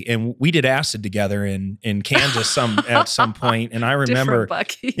Bucky, and we did acid together in Kansas at some point. And I remember,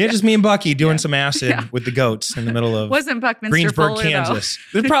 Bucky. Yeah, just me and Bucky doing some acid with the goats in the middle of Wasn't Buckminster Greensburg, Fuller, Kansas.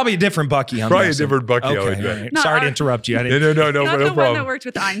 There's probably a different Bucky. Probably a different Bucky. Okay, Right. right. No, Sorry to interrupt you. I didn't. No Not the problem. one that worked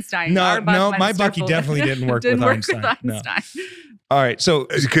with Einstein. No, Our my Buckminster Bucky Fuller. definitely didn't work with Einstein. No. All right, so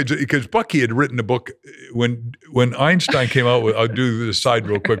Because Bucky had written a book when Einstein came out with, I'll do this side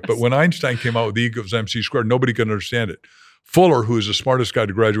real quick, but when Einstein came out with E equals MC squared, nobody could understand it. Fuller, who was the smartest guy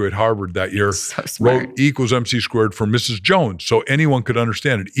to graduate Harvard that year, wrote E equals MC squared for Mrs. Jones, so anyone could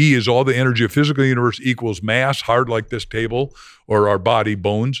understand it. E is all the energy of physical universe equals mass, hard like this table, or our body,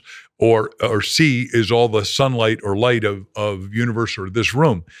 bones, or C is all the sunlight or light of universe or this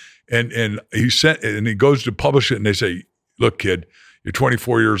room. And he goes to publish it, and they say, look, kid, you're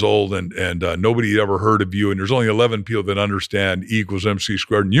 24 years old and nobody ever heard of you, and there's only 11 people that understand E equals MC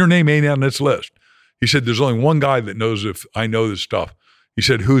squared, and your name ain't on this list. He said, there's only one guy that knows if I know this stuff. He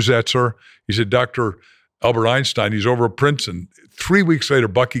said, who's that, sir? He said, Dr. Albert Einstein. He's over at Princeton. 3 weeks later,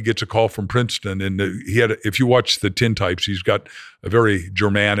 Bucky gets a call from Princeton, and if you watch the tintypes, he's got a very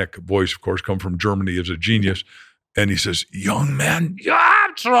Germanic voice, of course, come from Germany as a genius. And he says, young man, you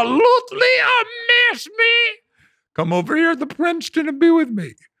absolutely amaze me. Come over here to Princeton and be with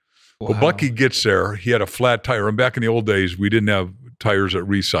me. Wow. Well, Bucky gets there. He had a flat tire. And back in the old days, we didn't have tires that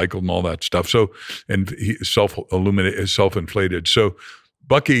recycled and all that stuff. So, and he self-inflated. So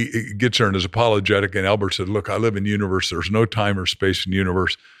Bucky gets there and is apologetic. And Albert said, look, I live in the universe. There's no time or space in the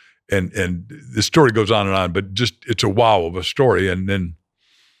universe. And the story goes on, but just, it's a wow of a story. And then,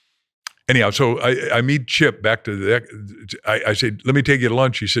 anyhow, so I meet Chip back to the, I said, let me take you to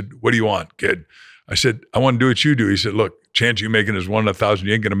lunch. He said, what do you want, kid? I said, I want to do what you do. He said, look, chance you making is 1 in 1,000.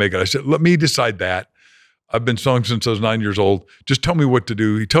 You ain't going to make it. I said, let me decide that. I've been selling since I was 9 years old. Just tell me what to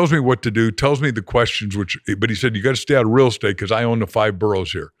do. He tells me what to do, tells me the questions, but he said, you got to stay out of real estate because I own the 5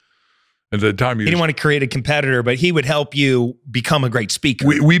 boroughs here. And at the time, he didn't want to create a competitor, but he would help you become a great speaker.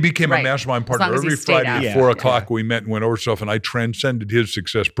 We became a mastermind partner. Every Friday at 4 o'clock, we met and went over stuff, and I transcended his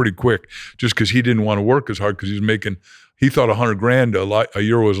success pretty quick just because he didn't want to work as hard because he thought $100,000 a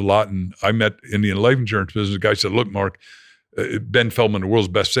year was a lot. And I met in the life insurance business. The guy said, look, Mark, Ben Feldman, the world's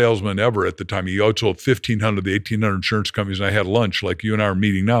best salesman ever at the time. He outsold 1,500 of the 1,800 insurance companies, and I had lunch like you and I are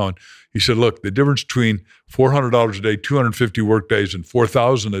meeting now. And he said, look, the difference between $400 a day, 250 work days, and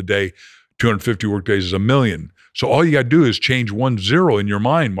 $4,000 a day, 250 work days is $1 million. So all you got to do is change 1 0 in your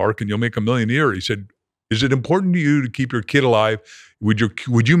mind, Mark, and you'll make $1 million a year. He said, is it important to you to keep your kid alive? Would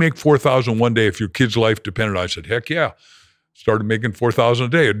you make $4,000 one day if your kid's life depended on it? I said, heck yeah. Started making $4,000 a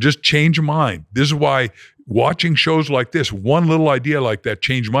day. Just change your mind. This is why watching shows like this, one little idea like that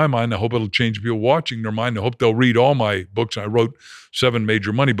changed my mind. I hope it'll change people watching their mind. I hope they'll read all my books. I wrote 7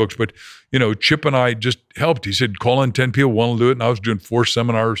 major money books, but Chip and I just helped. He said, call in 10 people, one will do it. And I was doing 4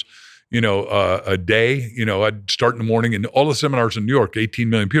 seminars, a day. I'd start in the morning, and all the seminars in New York, 18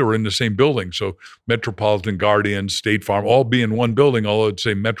 million people were in the same building. So Metropolitan, Guardian, State Farm, all be in one building, although it'd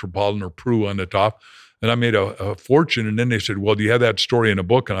say Metropolitan or Pru on the top. And I made a fortune. And then they said, well, do you have that story in a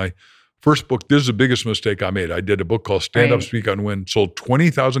book? And first book, this is the biggest mistake I made. I did a book called Stand Up, Speak and Win, sold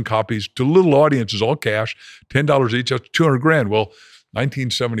 20,000 copies to little audiences, all cash, $10 each, that's $200,000. Well,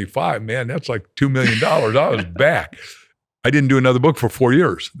 1975, man, that's like $2 million. I was back. I didn't do another book for 4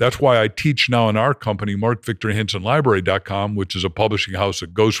 years. That's why I teach now in our company, MarkVictorHansenLibrary.com, which is a publishing house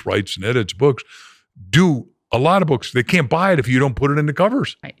that ghostwrites and edits books, do a lot of books. They can't buy it if you don't put it in the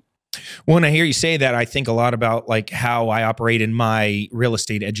covers. Right. When I hear you say that, I think a lot about like how I operate in my real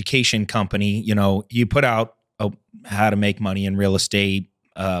estate education company. You put out how to make money in real estate,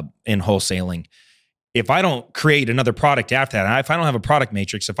 in wholesaling. If I don't create another product after that, if I don't have a product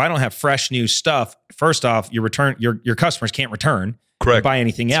matrix, if I don't have fresh new stuff, first off, your customers can't return. Correct. buy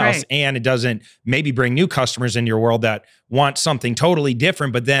anything That's else. right. And it doesn't maybe bring new customers into your world that want something totally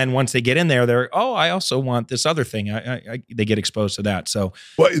different. But then once they get in there, they're, oh, I also want this other thing. They get exposed to that. So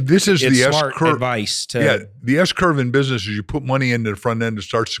Well, this is it's the smart S-curve. advice to Yeah, the S-curve in business is you put money into the front end, it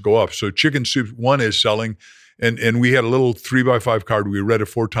starts to go up. So Chicken Soup 1 is selling, and we had a little 3x5 card. We read it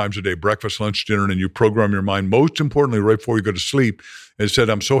 4 times a day, breakfast, lunch, dinner, and you program your mind, most importantly, right before you go to sleep. And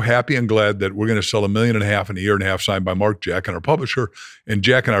said, I'm so happy and glad that we're going to sell $1.5 million in a year and a half, signed by Mark, Jack, and our publisher. And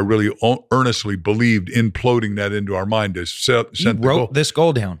Jack and I really earnestly believed in ploding that into our mind. To you wrote this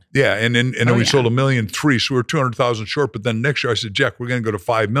goal down. Yeah, and then we sold $1.3 million, so we were 200,000 short. But then next year I said, Jack, we're going to go to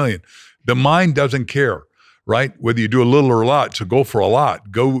 $5 million. The mind doesn't care, right? Whether you do a little or a lot, so go for a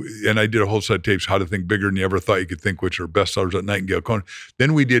lot. Go, and I did a whole set of tapes, How to Think Bigger Than You Ever Thought You Could Think, which are bestsellers at Nightingale Conan.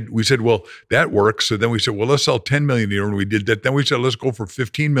 Then we said, well, that works. So then we said, well, let's sell $10 million a year, and we did that. Then we said, let's go for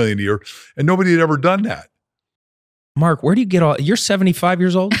 $15 million a year, and nobody had ever done that. Mark, where do you get all? You're 75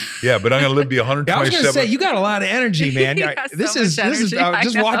 years old. Yeah, but I'm going to live to be 127. I was going to say, you got a lot of energy, man. This is energy, just I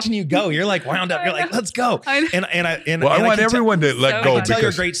know. watching you go. You're like wound up. You're like, let's go. I know. I want everyone to let go. I can tell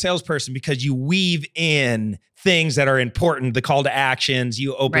you're a great salesperson because you weave in things that are important, the call to actions,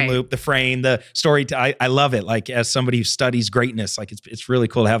 you open loop, the frame, the story. I love it. Like as somebody who studies greatness, like it's really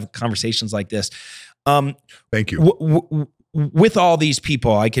cool to have conversations like this. Thank you. With all these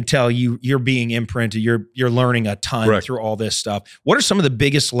people, I can tell you're being imprinted. You're learning a ton Correct. through all this stuff. What are some of the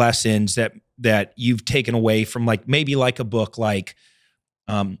biggest lessons that you've taken away from maybe a book like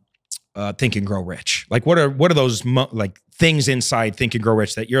Think and Grow Rich? Like what are those things inside Think and Grow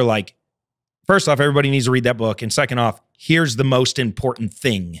Rich that you're like, first off, everybody needs to read that book, and second off, here's the most important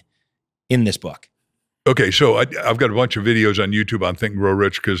thing in this book. Okay, so I've got a bunch of videos on YouTube on Think and Grow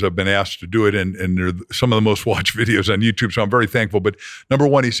Rich because I've been asked to do it, and they're some of the most watched videos on YouTube, so I'm very thankful. But number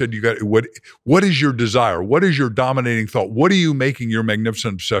one, he said, you got what is your desire? What is your dominating thought? What are you making your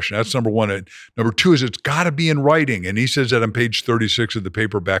magnificent obsession? That's number one. And number two is it's got to be in writing, and he says that on page 36 of the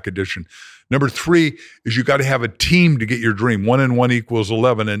paperback edition. Number three is you got to have a team to get your dream. 1 and 1 equals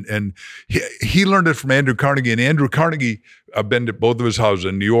 11. And he learned it from Andrew Carnegie. And Andrew Carnegie, I've been to both of his houses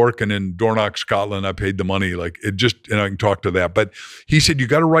in New York and in Dornoch, Scotland. I paid the money. And I can talk to that. But he said, you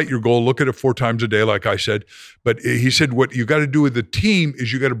got to write your goal, look at it 4 times a day, like I said. But he said, what you got to do with the team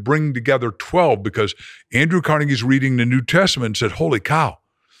is you got to bring together 12, because Andrew Carnegie's reading the New Testament and said, holy cow.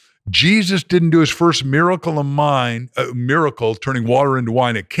 Jesus didn't do his first miracle turning water into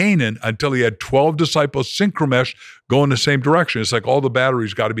wine at Canaan until he had 12 disciples synchromesh go in the same direction. It's like all the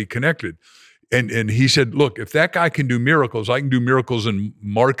batteries got to be connected. And he said, look, if that guy can do miracles, I can do miracles in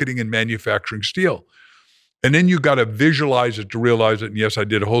marketing and manufacturing steel. And then you got to visualize it to realize it. And yes, I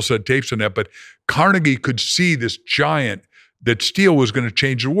did a whole set of tapes on that, but Carnegie could see this giant that steel was going to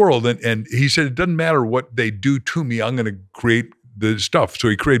change the world. And he said, it doesn't matter what they do to me, I'm going to create the stuff. So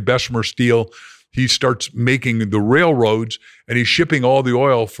he created Bessemer Steel. He starts making the railroads, and he's shipping all the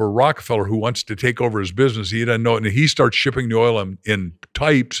oil for Rockefeller, who wants to take over his business. He doesn't know it. And he starts shipping the oil in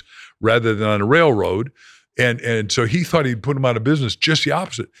types rather than on a railroad. And so he thought he'd put him out of business. Just the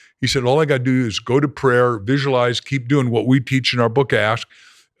opposite. He said, all I got to do is go to prayer, visualize, keep doing what we teach in our book, Ask,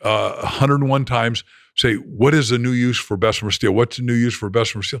 101 times. Say, what is the new use for Bessemer Steel? What's the new use for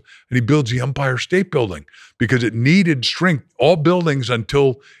Bessemer Steel? And he builds the Empire State Building because it needed strength. All buildings until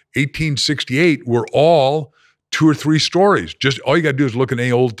 1868 were all 2 or 3 stories. Just all you got to do is look in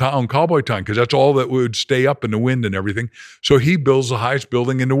any old town, cowboy town, because that's all that would stay up in the wind and everything. So he builds the highest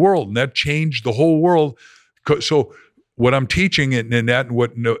building in the world, and that changed the whole world. So what I'm teaching and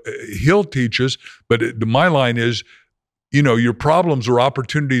what Hill teaches, but my line is, your problems are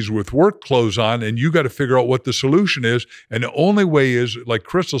opportunities with work clothes on, and you got to figure out what the solution is. And the only way is, like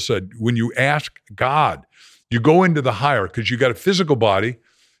Crystal said, when you ask God, you go into the higher, because you got a physical body,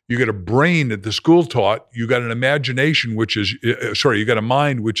 you got a brain that the school taught, you got an imagination, you got a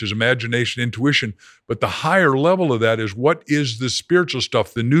mind, which is imagination, intuition. But the higher level of that is what is the spiritual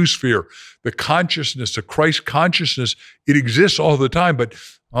stuff, the new sphere, the consciousness, the Christ consciousness. It exists all the time, but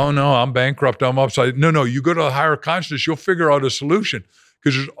oh no, I'm bankrupt, I'm upside. No, you go to a higher consciousness, you'll figure out a solution,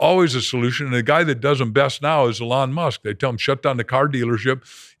 because there's always a solution. And the guy that does them best now is Elon Musk. They tell him, shut down the car dealership.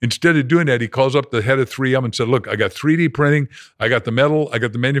 Instead of doing that, he calls up the head of 3M and said, look, I got 3D printing, I got the metal, I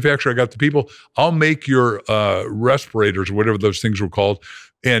got the manufacturer, I got the people. I'll make your respirators, or whatever those things were called,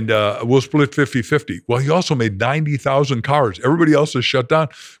 and we'll split 50-50. Well, he also made 90,000 cars. Everybody else is shut down.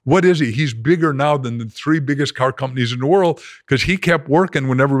 What is he? He's bigger now than the 3 biggest car companies in the world, because he kept working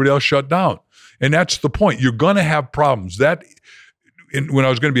when everybody else shut down. And that's the point. You're going to have problems. when I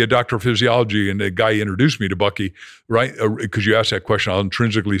was going to be a doctor of physiology, and the guy introduced me to Bucky, right? Because you asked that question, I'll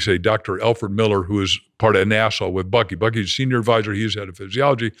intrinsically say Dr. Alfred Miller, who is part of NASA with Bucky. Bucky's senior advisor. He's head of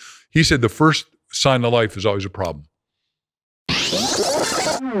physiology. He said the first sign of life is always a problem.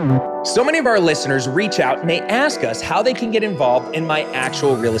 So many of our listeners reach out and they ask us how they can get involved in my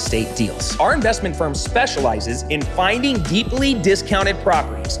actual real estate deals. Our investment firm specializes in finding deeply discounted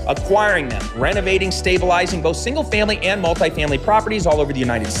properties, acquiring them, renovating, stabilizing both single-family and multifamily properties all over the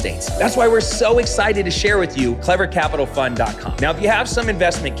United States. That's why we're so excited to share with you clevercapitalfund.com. Now, if you have some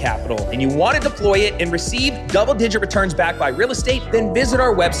investment capital and you want to deploy it and receive double-digit returns backed by real estate, then visit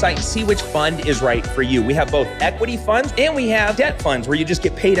our website and see which fund is right for you. We have both equity funds and we have debt funds where you just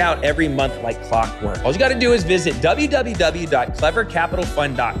get paid out every month like clockwork. All you got to do is visit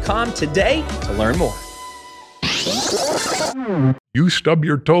www.clevercapitalfund.com today to learn more. You stub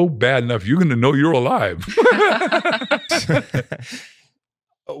your toe bad enough, you're going to know you're alive.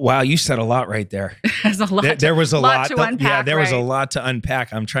 Wow, you said a lot right there. There's a lot. There was a lot to unpack. Yeah, there was a right? lot to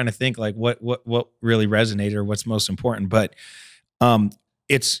unpack. I'm trying to think like what really resonated or what's most important. But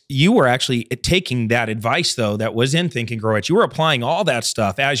you were actually taking that advice though that was in Think and Grow Rich. You were applying all that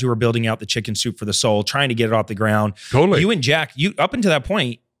stuff as you were building out the Chicken Soup for the Soul, trying to get it off the ground. Totally. You and Jack, up until that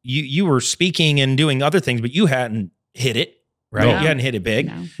point, you were speaking and doing other things, but you hadn't hit it, right? No. You hadn't hit it big.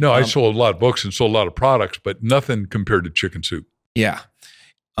 No, I sold a lot of books and sold a lot of products, but nothing compared to Chicken Soup. Yeah.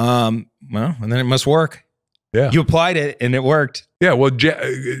 Well, and then it must work. Yeah. You applied it and it worked. Yeah, well,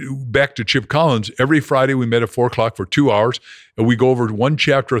 back to Chip Collins, every Friday we met at 4 o'clock for 2 hours, and we go over one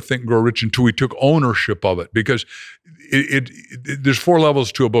chapter of Think and Grow Rich until we took ownership of it, because there's 4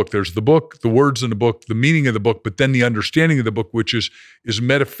 levels to a book. There's the book, the words in the book, the meaning of the book, but then the understanding of the book, which is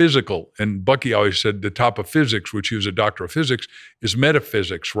metaphysical. And Bucky always said the top of physics, which he was a doctor of physics, is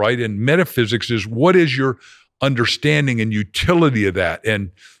metaphysics, right? And metaphysics is what is your understanding and utility of that.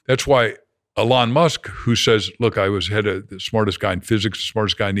 And that's why Elon Musk, who says, look, I was head of the smartest guy in physics, the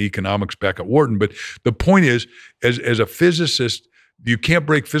smartest guy in economics back at Wharton. But the point is, as a physicist, you can't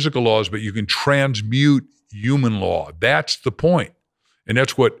break physical laws, but you can transmute human law. That's the point. And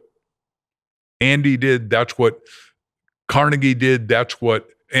that's what Andy did. That's what Carnegie did. That's what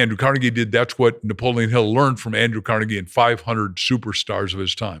Andrew Carnegie did. That's what Napoleon Hill learned from Andrew Carnegie and 500 superstars of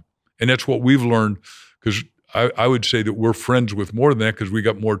his time. And that's what we've learned, because I would say that we're friends with more than that, because we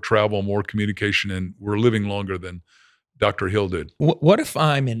got more travel, more communication, and we're living longer than Dr. Hill did. What if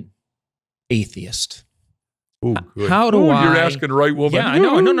I'm an atheist? Ooh, good. How do I? You're asking the right woman. Yeah, I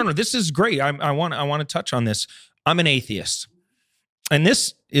know. No. This is great. I want to touch on this. I'm an atheist, and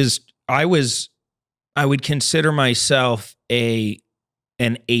this is I would consider myself an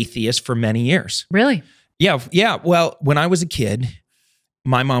atheist for many years. Really? Yeah. Well, when I was a kid,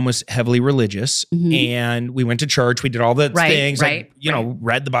 my mom was heavily religious, and we went to church. We did all the things, like,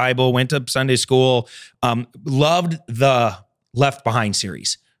 read the Bible, went to Sunday school, loved the Left Behind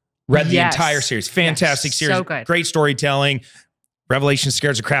series, read the entire series. Fantastic series. So good. Great storytelling. Revelation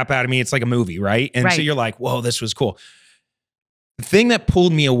scares the crap out of me. It's like a movie, right? And so you're like, whoa, this was cool. The thing that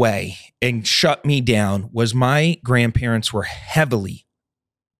pulled me away and shut me down was my grandparents were heavily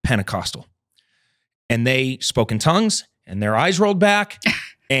Pentecostal, and they spoke in tongues, and their eyes rolled back,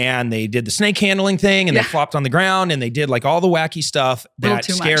 and they did the snake handling thing, and they flopped on the ground, and they did like all the wacky stuff that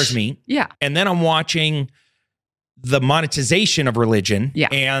scares me. Yeah. And then I'm watching the monetization of religion,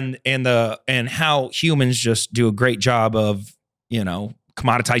 and how humans just do a great job of,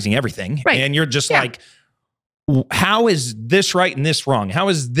 commoditizing everything. Right. And you're just like, how is this right and this wrong? How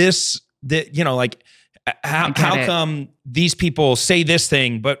is this how come these people say this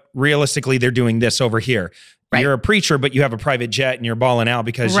thing, but realistically they're doing this over here? Right. You're a preacher, but you have a private jet and you're balling out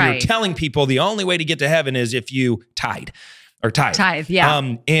because you're telling people the only way to get to heaven is if you tithe.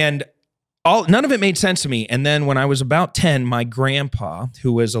 Yeah. And none of it made sense to me. And then when I was about 10, my grandpa,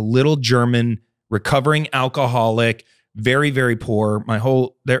 who was a little German, recovering alcoholic, very, very poor.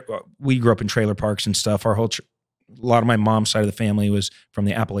 We grew up in trailer parks and stuff. A lot of my mom's side of the family was from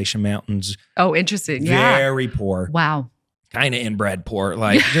the Appalachian Mountains. Oh, interesting. Very poor. Wow. Kind of inbred poor,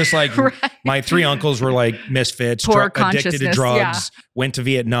 just like my 3 uncles were like misfits, addicted to drugs, went to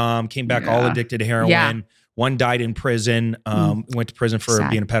Vietnam, came back all addicted to heroin. Yeah. One died in prison, went to prison for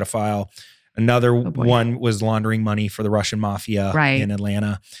being a pedophile. Another one was laundering money for the Russian mafia in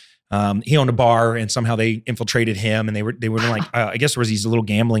Atlanta. He owned a bar, and somehow they infiltrated him, and they were like, I guess there was these little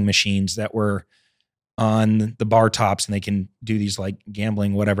gambling machines that were on the bar tops, and they can do these like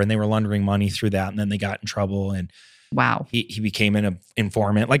gambling, whatever. And they were laundering money through that, and then they got in trouble. And Wow. He became an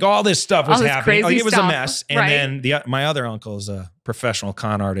informant. Like all this stuff was All this happening. crazy It was a stuff, mess. And right? then my other uncle is a professional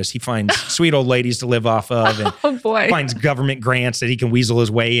con artist. He finds sweet old ladies to live off of and Oh boy. finds government grants that he can weasel his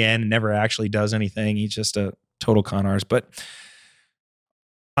way in and never actually does anything. He's just a total con artist. But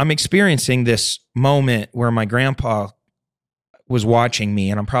I'm experiencing this moment where my grandpa was watching me,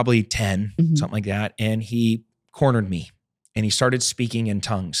 and I'm probably 10, something like that. And he cornered me and he started speaking in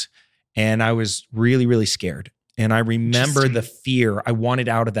tongues. And I was really, really scared. And I remember the fear. I wanted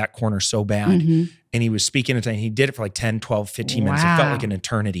out of that corner so bad. And he was speaking in tongues. He did it for like 10, 12, 15 minutes. It felt like an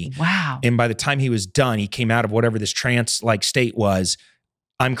eternity. Wow. And by the time he was done, he came out of whatever this trance-like state was.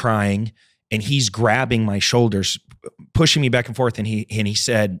 I'm crying and he's grabbing my shoulders, pushing me back and forth. And he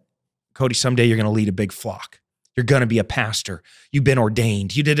said, Cody, someday you're going to lead a big flock. You're going to be a pastor. You've been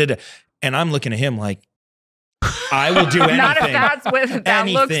ordained. You did it. And I'm looking at him like, I will do anything, Not if that's what that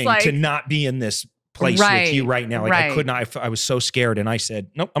looks anything like. to not be in this place with you right now. Like I could not, I was so scared. And I said,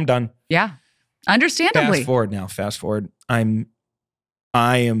 nope, I'm done. Yeah. Understandably. Fast forward. I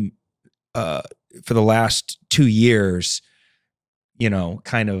am, for the last 2 years,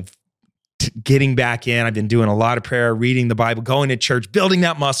 kind of getting back in. I've been doing a lot of prayer, reading the Bible, going to church, building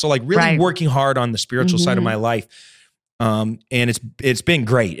that muscle, like really working hard on the spiritual side of my life. And it's been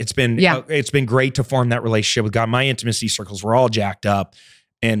great. It's been great to form that relationship with God. My intimacy circles were all jacked up.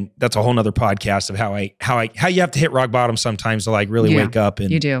 And that's a whole nother podcast of how you have to hit rock bottom sometimes to like really wake up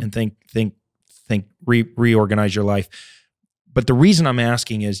and think, reorganize your life. But the reason I'm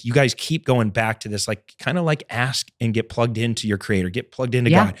asking is you guys keep going back to this, like kind of like ask and get plugged into your creator, get plugged into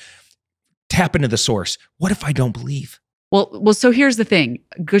God, tap into the source. What if I don't believe? Well, so here's the thing.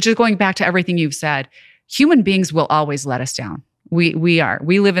 Just going back to everything you've said, human beings will always let us down. We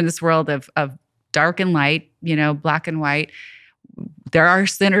live in this world of dark and light, black and white. There are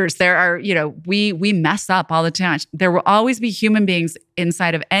sinners. There are, we mess up all the time. There will always be human beings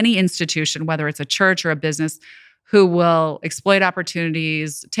inside of any institution, whether it's a church or a business, who will exploit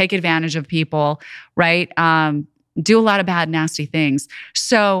opportunities, take advantage of people, right? Do a lot of bad, nasty things.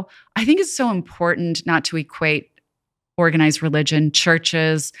 So I think it's so important not to equate organized religion,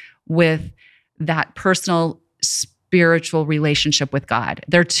 churches, with that personal spiritual relationship with God.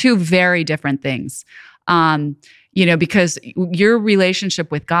 They're two very different things. Because your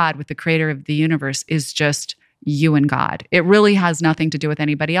relationship with God, with the creator of the universe, is just you and God. It really has nothing to do with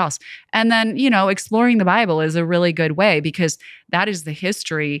anybody else. And then, exploring the Bible is a really good way because that is the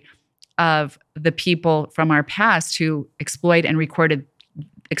history of the people from our past who explored and recorded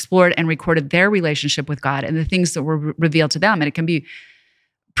their relationship with God and the things that were revealed to them. And it can be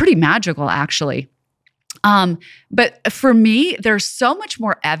pretty magical, actually. But for me, there's so much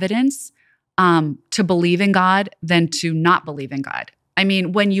more evidence to believe in God than to not believe in God. I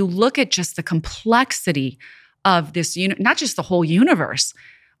mean, when you look at just the complexity of this, not just the whole universe,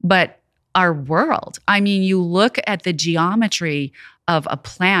 but our world. I mean, you look at the geometry of a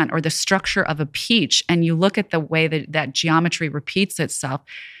plant or the structure of a peach, and you look at the way that geometry repeats itself,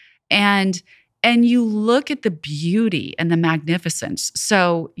 and you look at the beauty and the magnificence.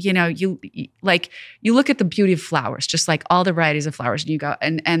 So, you look at the beauty of flowers, just like all the varieties of flowers, and you go,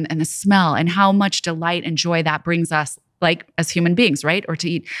 and the smell and how much delight and joy that brings us, like as human beings, right? Or to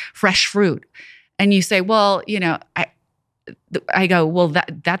eat fresh fruit. And you say, well, I go, well,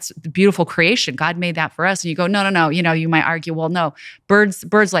 that's the beautiful creation. God made that for us. And you go, no. You might argue, well, no, birds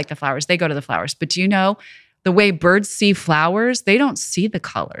like the flowers. They go to the flowers. But do you know the way birds see flowers? They don't see the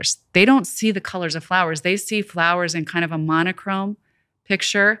colors. They don't see the colors of flowers. They see flowers in kind of a monochrome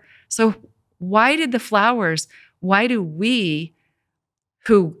picture. So why do we,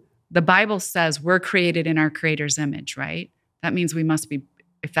 who the Bible says we're created in our creator's image, right? That means we must be,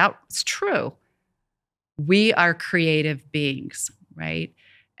 if that's true, we are creative beings, right?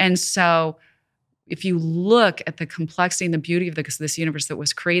 And so if you look at the complexity and the beauty of this universe that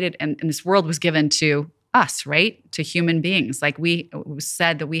was created and this world was given to us, right? To human beings. Like it was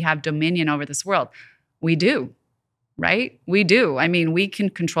said that we have dominion over this world. We do, right? We do. I mean, we can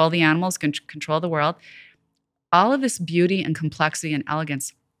control the animals, control the world. All of this beauty and complexity and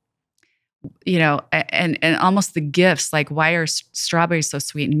elegance, and almost the gifts, like why are strawberries so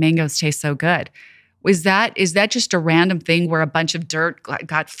sweet and mangoes taste so good? Is that just a random thing where a bunch of dirt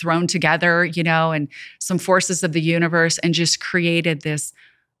got thrown together, and some forces of the universe and just created this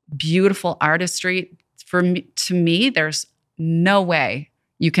beautiful artistry? To me, there's no way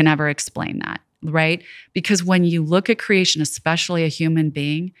you can ever explain that, right? Because when you look at creation, especially a human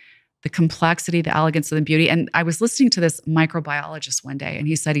being, the complexity, the elegance, and the beauty. And I was listening to this microbiologist one day, and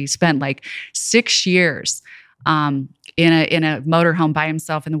he said he spent like 6 years in a motorhome by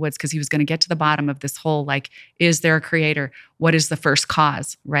himself in the woods because he was going to get to the bottom of this whole, like, is there a creator? What is the first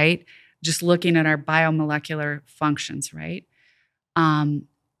cause, right? Just looking at our biomolecular functions, right? And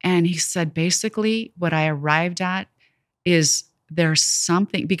he said, basically, what I arrived at is there's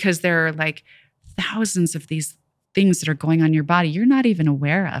something, because there are like thousands of these things that are going on in your body you're not even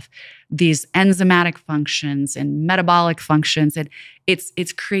aware of, these enzymatic functions and metabolic functions, and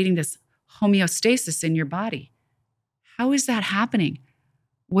it's creating this homeostasis in your body. How is that happening?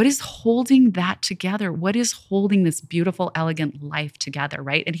 What is holding that together? What is holding this beautiful, elegant life together,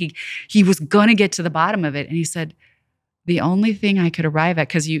 right? And he was going to get to the bottom of it, and he said, the only thing I could arrive at,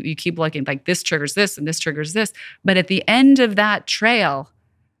 because you keep looking like this triggers this and this triggers this, but at the end of that trail,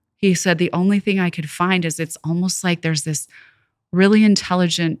 he said, the only thing I could find is it's almost like there's this really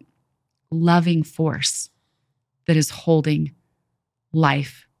intelligent, loving force that is holding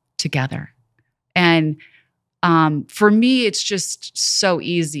life together. And for me, it's just so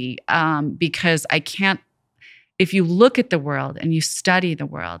easy because I can't, if you look at the world and you study the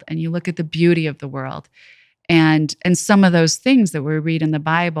world and you look at the beauty of the world, and some of those things that we read in the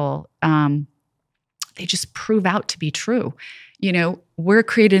Bible, they just prove out to be true. You know, we're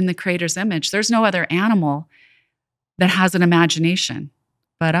created in the Creator's image. There's no other animal that has an imagination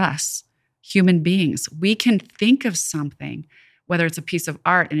but us, human beings. We can think of something, whether it's a piece of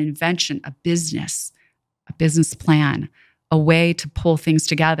art, an invention, a business plan, a way to pull things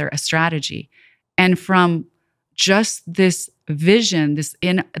together, a strategy. And from just this vision, this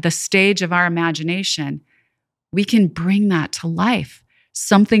in the stage of our imagination, we can bring that to life,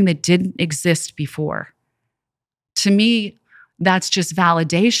 something that didn't exist before. To me, that's just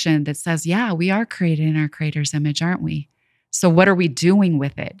validation that says, yeah, we are created in our Creator's image, aren't we? So what are we doing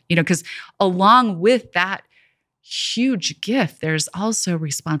with it? You know, because along with that huge gift, there's also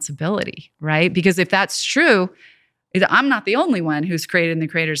responsibility, right? Because if that's true, I'm not the only one who's created in the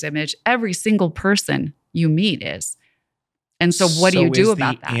Creator's image. Every single person you meet is. And so what do you do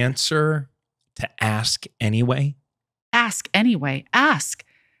about that? The answer to ask anyway? Ask anyway. Ask,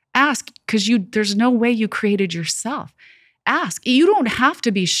 because there's no way you created yourself. Ask. You don't have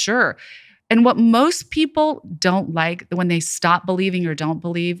to be sure. And what most people don't like when they stop believing or don't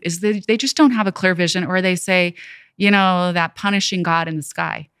believe is that they just don't have a clear vision, or they say, you know, that punishing God in the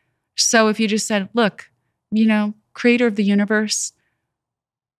sky. So if you just said, look, you know, Creator of the universe,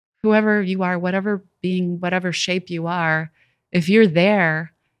 whoever you are, whatever being, whatever shape you are, if you're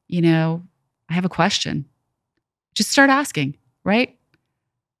there, you know, I have a question. Just start asking, right?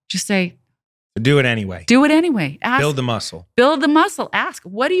 Just say, do it anyway. Do it anyway. Ask, build the muscle. Build the muscle. Ask,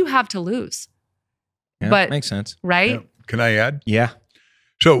 what do you have to lose? Yeah, but makes sense. Right? Yeah. Can I add? Yeah.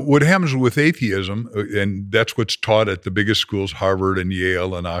 So what happens with atheism, and that's what's taught at the biggest schools, Harvard and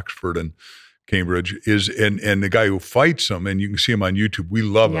Yale and Oxford and Cambridge, is and the guy who fights them, and you can see him on YouTube. We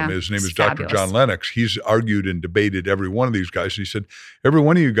love him. His name is Dr. John Lennox. He's argued and debated every one of these guys. He said, every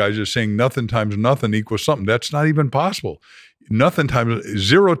one of you guys is saying nothing times nothing equals something. That's not even possible. Nothing times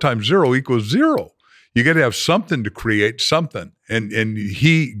zero equals zero. You got to have something to create something. And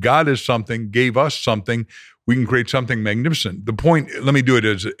God is something, gave us something. We can create something magnificent. The point, let me do it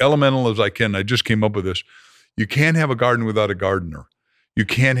as elemental as I can. I just came up with this. You can't have a garden without a gardener. You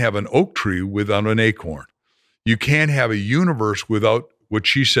can't have an oak tree without an acorn. You can't have a universe without what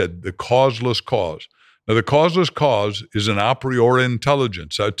she said, the causeless cause. Now, the causeless cause is an a priori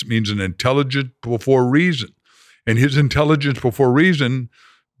intelligence. That means an intelligence before reason. And his intelligence before reason,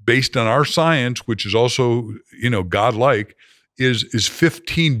 based on our science, which is also, you know, godlike, is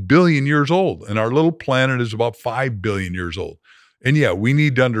 15 billion years old. And our little planet is about 5 billion years old. And yeah, we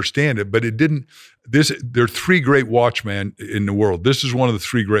need to understand it, but there are three great watchmen in the world. This is one of the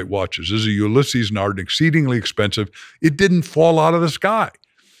three great watches. This is a Ulysses Nard, exceedingly expensive. It didn't fall out of the sky.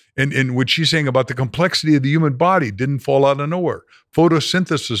 And what she's saying about the complexity of the human body didn't fall out of nowhere.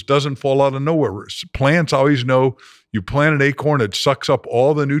 Photosynthesis doesn't fall out of nowhere. Plants always know you plant an acorn, it sucks up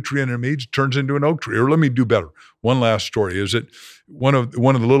all the nutrient it needs, turns into an oak tree. Or let me do better. One last story is that one of the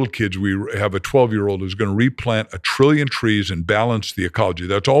little kids, we have a 12-year-old who's going to replant 1 trillion trees and balance the ecology.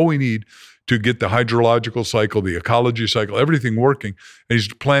 That's all we need to get the hydrological cycle, the ecology cycle, everything working. And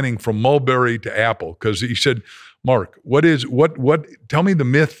he's planting from mulberry to apple because he said, Mark, tell me the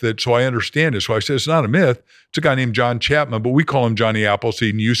myth so I understand it. So I said, it's not a myth. It's a guy named John Chapman, but we call him Johnny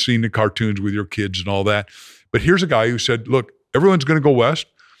Appleseed, and you've seen the cartoons with your kids and all that. But here's a guy who said, look, everyone's going to go west.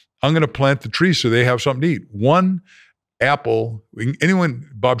 I'm going to plant the trees so they have something to eat. One apple,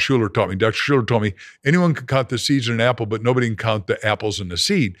 Bob Schuller taught me, Dr. Schuller told me, anyone can count the seeds in an apple, but nobody can count the apples in the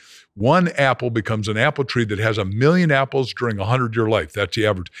seed. One apple becomes an apple tree that has 1 million apples during a 100-year life. That's the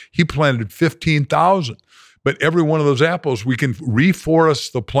average. He planted 15,000. But every one of those apples, we can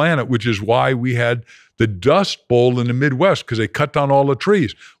reforest the planet, which is why we had the Dust Bowl in the Midwest, because they cut down all the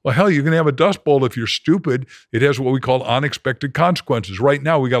trees. Well, hell, you're going to have a Dust Bowl if you're stupid. It has what we call unexpected consequences. Right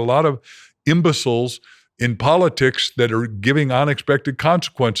now, we got a lot of imbeciles in politics that are giving unexpected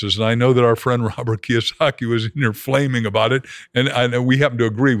consequences. And I know that our friend Robert Kiyosaki was in there flaming about it. And we happen to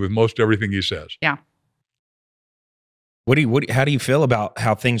agree with most everything he says. Yeah. How do you feel about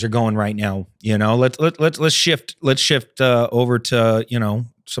how things are going right now? Let's shift over to,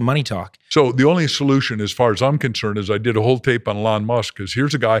 some money talk. So the only solution, as far as I'm concerned, is I did a whole tape on Elon Musk, because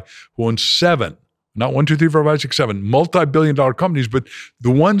here's a guy who owns 7, not 1, 2, 3, 4, 5, 6, 7, multi-billion-dollar companies, but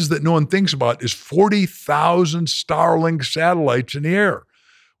the ones that no one thinks about is 40,000 Starlink satellites in the air.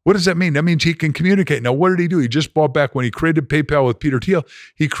 What does that mean? That means he can communicate. Now, what did he do? He just bought back, when he created PayPal with Peter Thiel,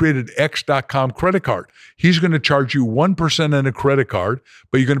 he created X.com credit card. He's going to charge you 1% on a credit card,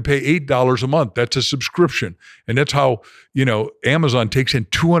 but you're going to pay $8 a month. That's a subscription. And that's how, Amazon takes in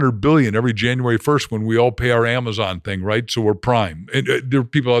 $200 billion every January 1st when we all pay our Amazon thing, right? So we're Prime. And there are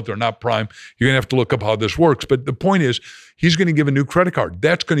people out there not Prime. You're going to have to look up how this works. But the point is, he's going to give a new credit card.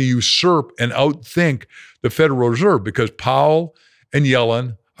 That's going to usurp and outthink the Federal Reserve, because Powell and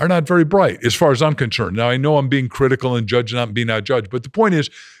Yellen are not very bright, as far as I'm concerned. Now, I know I'm being critical and judging, I'm being outjudged, but the point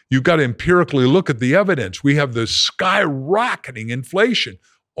is, you've got to empirically look at the evidence. We have the skyrocketing inflation,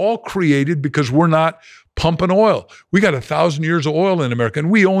 all created because we're not pumping oil. We got 1,000 years of oil in America,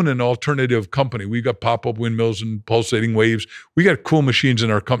 and we own an alternative company. We got pop-up windmills and pulsating waves. We got cool machines in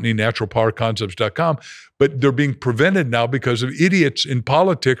our company, naturalpowerconcepts.com, but they're being prevented now because of idiots in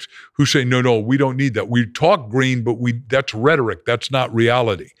politics who say, no, we don't need that. We talk green, but that's rhetoric. That's not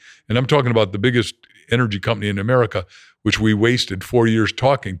reality. And I'm talking about the biggest energy company in America, which we wasted 4 years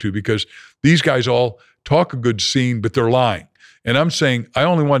talking to, because these guys all talk a good scene, but they're lying. And I'm saying, I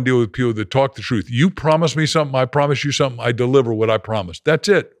only want to deal with people that talk the truth. You promise me something, I promise you something, I deliver what I promised. That's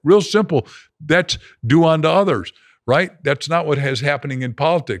it. Real simple. That's do unto others, right? That's not what is happening in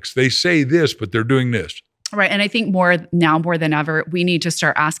politics. They say this, but they're doing this. Right. And I think more than ever, we need to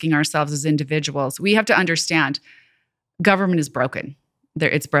start asking ourselves as individuals. We have to understand government is broken.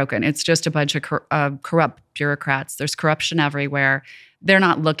 It's broken. It's just a bunch of corrupt bureaucrats. There's corruption everywhere. They're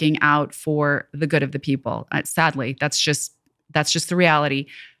not looking out for the good of the people. Sadly, that's just the reality.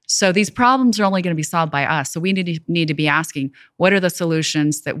 So these problems are only going to be solved by us. So we need to be asking, what are the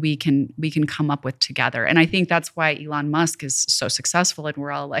solutions that we can come up with together? And I think that's why Elon Musk is so successful, and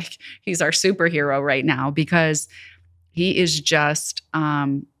we're all like, he's our superhero right now, because he is just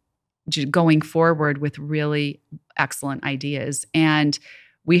going forward with really excellent ideas. And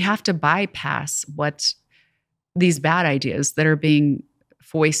we have to bypass these bad ideas that are being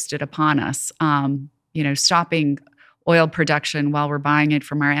foisted upon us. Stopping oil production while we're buying it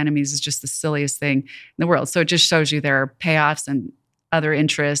from our enemies is just the silliest thing in the world. So it just shows you there are payoffs and other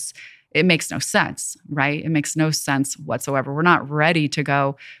interests. It makes no sense, right? It makes no sense whatsoever. We're not ready to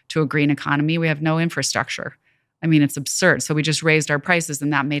go to a green economy. We have no infrastructure. I mean, it's absurd. So we just raised our prices,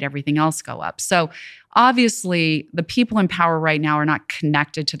 and that made everything else go up. So obviously, the people in power right now are not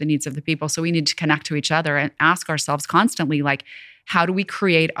connected to the needs of the people. So we need to connect to each other and ask ourselves constantly, like, how do we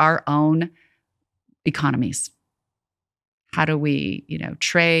create our own economies? How do we,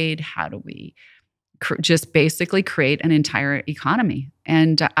 trade? How do we just basically create an entire economy?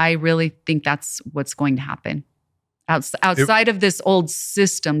 And I really think that's what's going to happen outside of this old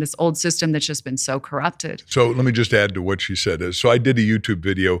system that's just been so corrupted. So let me just add to what she said. So I did a YouTube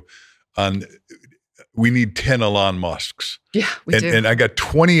video on we need 10 Elon Musks. Yeah, we do. And I got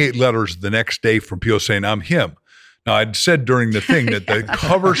 28 letters the next day from people saying, I'm him. Now, I'd said during the thing that the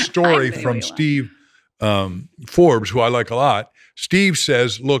cover story from Steve Forbes, who I like a lot, Steve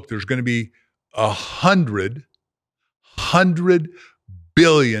says, look, there's going to be $100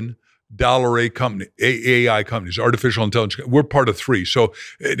 billion AI companies, artificial intelligence. We're part of 3. So,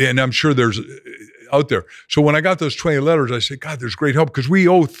 and I'm sure there's out there. So when I got those 20 letters, I said, God, there's great help, because we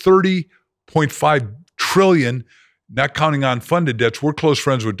owe $30.5 trillion, not counting on funded debts. We're close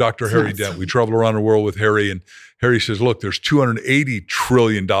friends with Dr. Harry Dent. We travel around the world with Harry, and Harry says, look, there's $280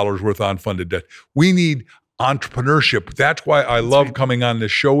 trillion worth of unfunded debt. We need entrepreneurship. That's why I love coming on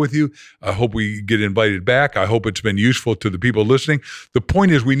this show with you. I hope we get invited back. I hope it's been useful to the people listening. The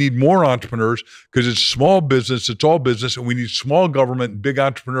point is, we need more entrepreneurs, because it's small business, it's all business, and we need small government and big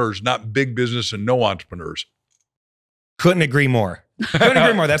entrepreneurs, not big business and no entrepreneurs. Couldn't agree more.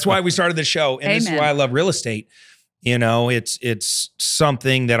 That's why we started the show. And This is why I love real estate. It's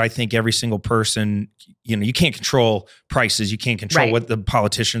something that I think every single person, you can't control prices. You can't control what the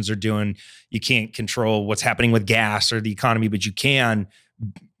politicians are doing. You can't control what's happening with gas or the economy, but you can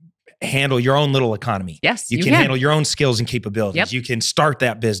handle your own little economy. Yes, you you can can. handle your own skills and capabilities. Yep. You can start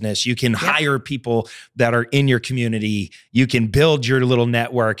that business. You can hire people that are in your community. You can build your little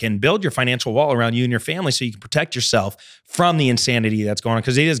network and build your financial wall around you and your family so you can protect yourself from the insanity that's going on,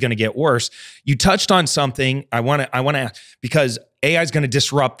 because it is going to get worse. You touched on something I want to ask, because AI is going to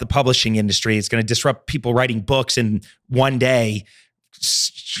disrupt the publishing industry. It's going to disrupt people writing books in one day,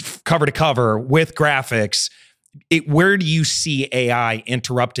 cover to cover with graphics. Where do you see AI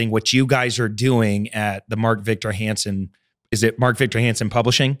interrupting what you guys are doing at the Mark Victor Hansen? Is it Mark Victor Hansen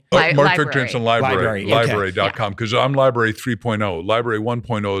Publishing? Mark Victor Hansen Library. Library.com, because I'm Library 3.0. Library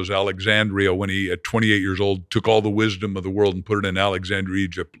 1.0 is Alexandria, when he, at 28 years old, took all the wisdom of the world and put it in Alexandria,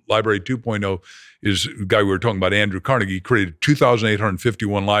 Egypt. Library 2.0 is the guy we were talking about, Andrew Carnegie. He created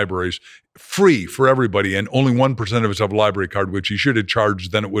 2,851 libraries, free for everybody, and only 1% of us have a library card, which he should have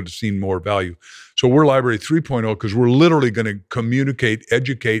charged, then it would have seen more value. So we're Library 3.0 because we're literally going to communicate,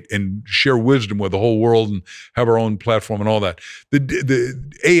 educate, and share wisdom with the whole world and have our own platform and all that.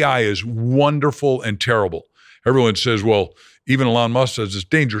 The AI is wonderful and terrible. Everyone says, well, even Elon Musk says it's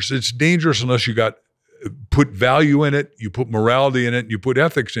dangerous. It's dangerous unless you put value in it, you put morality in it, you put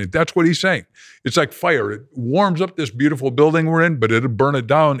ethics in it. That's what he's saying. It's like fire. It warms up this beautiful building we're in, but it'll burn it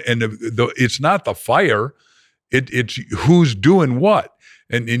down. And it's not the fire. It's who's doing what.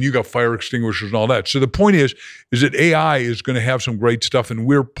 And you got fire extinguishers and all that. So the point is that AI is going to have some great stuff, and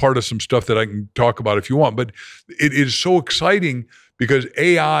we're part of some stuff that I can talk about if you want. But it is so exciting because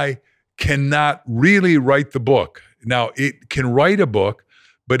AI cannot really write the book. Now, it can write a book,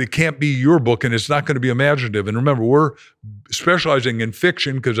 but it can't be your book, and it's not going to be imaginative. And remember, we're specializing in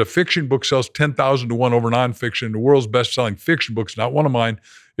fiction because a fiction book sells 10,000 to 1 over nonfiction. The world's best-selling fiction book's not one of mine.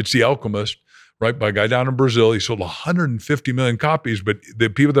 It's The Alchemist, right, by a guy down in Brazil. He sold 150 million copies, but the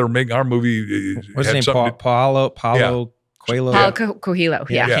people that are making our movie what's his name? Paulo Coelho. Paulo Coelho.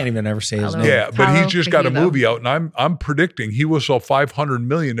 Yeah, I can't even ever say his name. Yeah, but he's just got a Coelho. movie out, and I'm predicting he will sell 500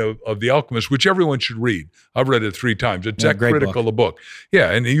 million of The Alchemist, which everyone should read. I've read it 3 times. It's that great critical book. a book. Yeah,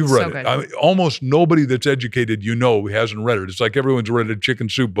 and you've So read it. good. I mean, almost nobody that's educated hasn't read it. It's like everyone's read a Chicken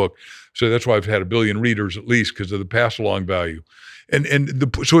Soup book. So that's why I've had 1 billion readers at least, because of the pass-along value.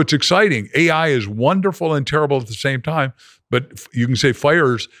 So it's exciting. AI is wonderful and terrible at the same time, but you can say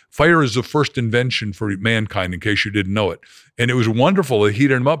fire is the first invention for mankind, in case you didn't know it. And it was wonderful. It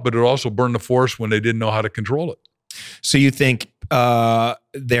heated them up, but it also burned the forest when they didn't know how to control it. So you think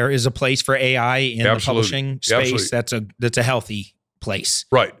there is a place for AI in the publishing space? Absolutely. That's a healthy place.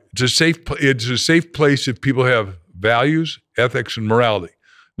 Right. It's a safe place if people have values, ethics, and morality.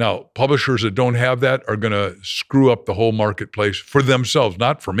 Now, publishers that don't have that are going to screw up the whole marketplace for themselves,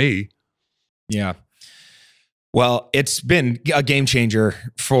 not for me. Yeah. Well, it's been a game changer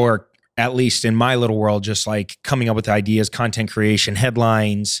for, at least in my little world, just like coming up with ideas, content creation,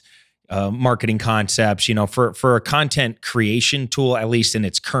 headlines, marketing concepts, for a content creation tool, at least in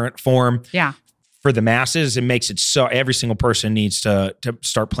its current form. Yeah. For the masses, it makes it so every single person needs to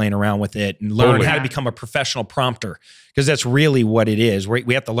start playing around with it and learn Totally. how to become a professional prompter, because that's really what it is.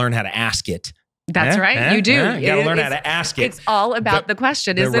 We have to learn how to ask it. That's right. You do. You got to learn how to ask it. It's all about the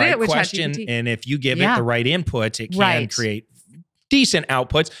question, isn't right it? With question, ChatGPT. and if you give it the right inputs, it can Right. create decent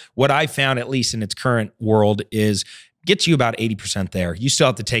outputs. What I found, at least in its current world, is gets you about 80% there. You still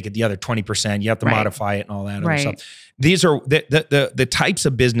have to take it the other 20%. You have to modify it and all that other stuff. These are the types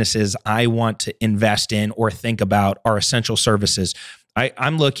of businesses I want to invest in or think about are essential services.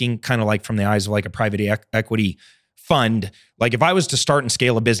 I'm looking kind of like from the eyes of like a private equity fund. Like if I was to start and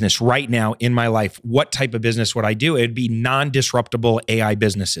scale a business right now in my life, what type of business would I do? It'd be non-disruptable AI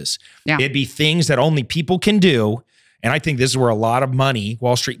businesses. Yeah. It'd be things that only people can do. And I think this is where a lot of money,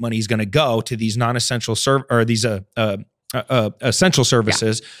 Wall Street money, is going to go to these non-essential these essential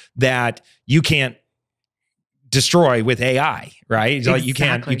services that you can't destroy with AI, right? It's like you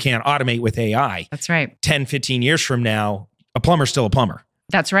can't automate with AI. That's right. 10, 15 years from now, a plumber's still a plumber.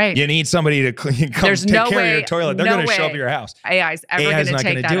 That's right. You need somebody to come There's take no care of way- your toilet. They're no going to show way up at your house. AI's ever going to not take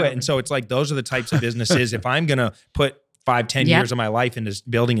going that to do over. it. And so it's like those are the types of businesses. If I'm going to put 5-10 Yep. years of my life into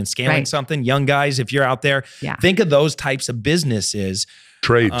building and scaling Right. something, young guys, if you're out there, think of those types of businesses.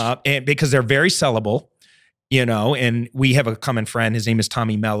 Trades. And because they're very sellable, and we have a common friend. His name is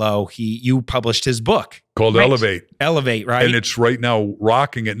Tommy Mello. You published his book Called Elevate. Elevate, right? And it's right now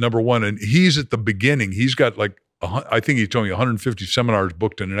rocking at #1. And he's at the beginning. He's got I think he told me 150 seminars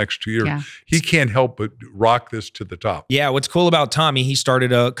booked in the next 2 years. Yeah. He can't help but rock this to the top. Yeah, what's cool about Tommy, he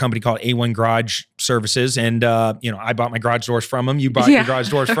started a company called A1 Garage Services, and I bought my garage doors from him. You bought your garage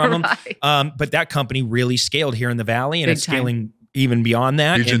doors from him. Right. But that company really scaled here in the Valley, and Big it's time. scaling even beyond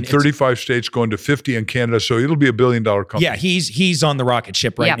that. He's And in 35 states, going to 50 in Canada, so it'll be $1 billion company. Yeah, he's on the rocket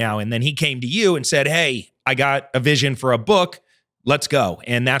ship right now. And then he came to you and said, hey, I got a vision for a book. Let's go.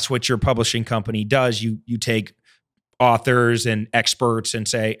 And that's what your publishing company does. You take authors and experts and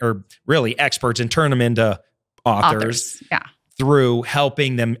say, or really experts, and turn them into authors. Yeah. Through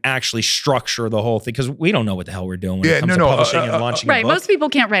helping them actually structure the whole thing, because we don't know what the hell we're doing when it comes to publishing and launching a book. Most people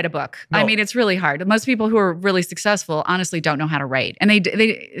can't write a book. No. I mean, it's really hard. Most people who are really successful honestly don't know how to write, and they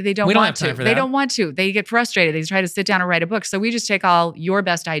don't want to. They don't want to. They get frustrated. They try to sit down and write a book. So we just take all your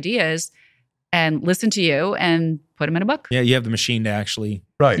best ideas and listen to you and put them in a book. Yeah, you have the machine to actually.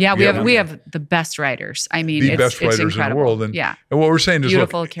 Right. Yeah, we have the best writers. I mean, the best writers in the world. And, and what we're saying is,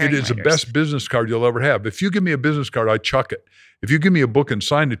 look, it is the best business card you'll ever have. If you give me a business card, I chuck it. If you give me a book and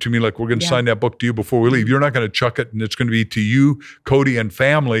sign it to me, like we're going to sign that book to you before we leave, you're not going to chuck it, and it's going to be to you, Cody, and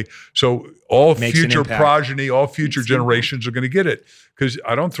family. So all future progeny, all future generations are going to get it. Because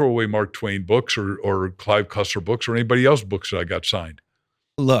I don't throw away Mark Twain books or Clive Cussler books or anybody else's books that I got signed.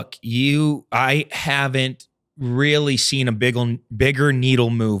 Look, I haven't really seen a bigger needle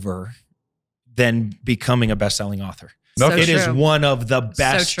mover than becoming a best-selling author. It is one of the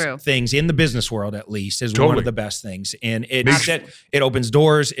best things in the business world, at least, is one of the best things. And it opens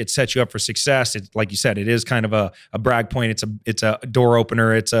doors. It sets you up for success. It's like you said, it is kind of a brag point. It's a door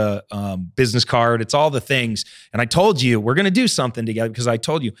opener. It's a business card. It's all the things. And I told you, we're going to do something together, because I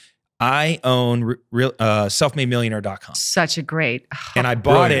told you, I own selfmademillionaire.com. Such a great. And I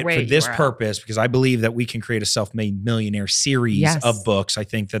bought it for this purpose, because I believe that we can create a self-made millionaire series of books. I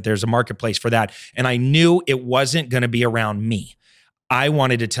think that there's a marketplace for that. And I knew it wasn't going to be around me. I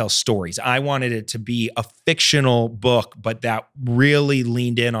wanted to tell stories. I wanted it to be a fictional book, but that really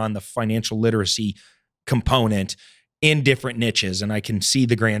leaned in on the financial literacy component in different niches. And I can see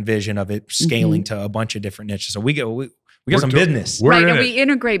the grand vision of it scaling to a bunch of different niches. So we got some business. Right, and we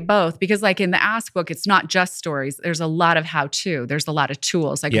integrate both, because like in the Ask book, it's not just stories. There's a lot of how-to. There's a lot of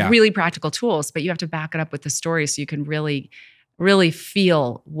tools, like really practical tools, but you have to back it up with the story so you can really, really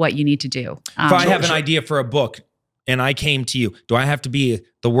feel what you need to do. If I have an idea for a book and I came to you, do I have to be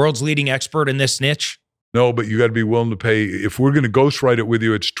the world's leading expert in this niche? No, but you got to be willing to pay. If we're going to ghostwrite it with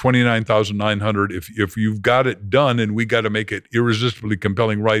you, it's $29,900. If you've got it done, and we got to make it irresistibly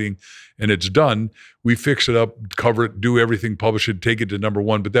compelling writing, and it's done, we fix it up, cover it, do everything, publish it, take it to number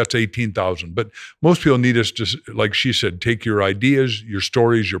one. But that's $18,000. But most people need us to, like she said, take your ideas, your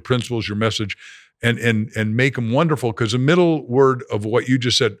stories, your principles, your message, and make them wonderful. Because the middle word of what you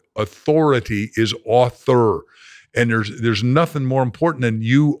just said, authority, is author. And there's nothing more important than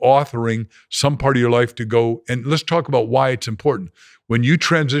you authoring some part of your life to go. And let's talk about why it's important. When you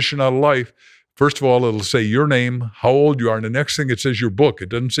transition out of life, first of all, it'll say your name, how old you are, and the next thing it says your book. It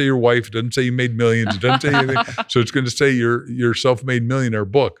doesn't say your wife. It doesn't say you made millions. It doesn't say anything. So it's going to say your self-made millionaire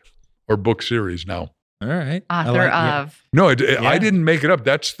book, or book series now. All right. Author of. No, I didn't make it up.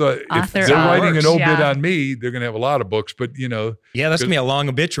 That's if they're writing an obit on me, they're going to have a lot of books, but Yeah, that's going to be a long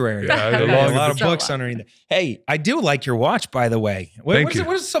obituary. Yeah, a lot of books underneath. Hey, I do like your watch, by the way. What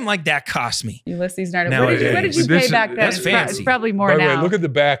does something like that cost me? Ulysses Nardo. What did you pay back then? That's fancy. It's probably more now. now. By the way, look at the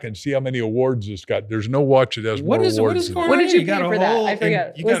back and see how many awards it's got. There's no watch that has more awards. What did you pay for that? I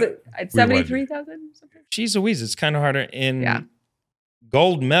forget. Was it $73,000 or something? Jeez Louise, it's kind of harder. In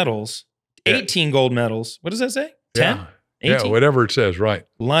gold medals, 18 gold medals. What does that say? 10? 18? Yeah, whatever it says, right.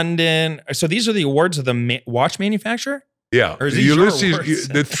 London. So these are the awards of the watch manufacturer? Yeah. Or is these Ulysses,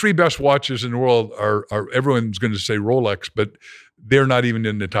 the three best watches in the world are everyone's going to say Rolex, but they're not even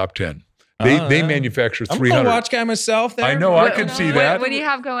in the top 10. They manufacture 300. I'm a watch guy myself there. I know, I can see that. What do you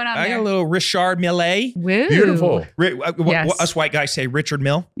have going on there? I got a little Richard Millet. Woo. Beautiful. Us white guys say Richard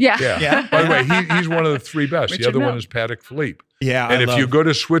Mill. Yeah. By the way, he's one of the three best. The other one is Patek Philippe. Yeah. And if you go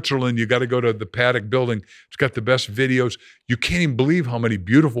to Switzerland, you got to go to the Patek building. It's got the best videos. You can't even believe how many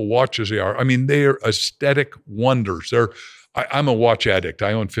beautiful watches they are. I mean, they are aesthetic wonders. I'm a watch addict.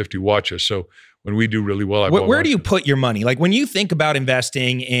 I own 50 watches. So when we do really well, where do you put your money? Like when you think about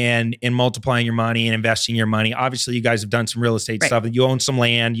investing and multiplying your money and investing your money, obviously you guys have done some real estate stuff. You own some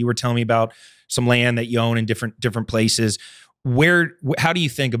land. You were telling me about some land that you own in different places. How do you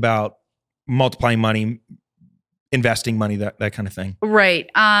think about multiplying money, investing money, that kind of thing? Right.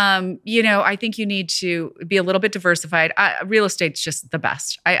 I think you need to be a little bit diversified. Real estate's just the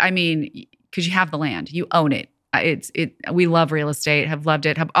best. I mean, because you have the land, you own it. We love real estate, have loved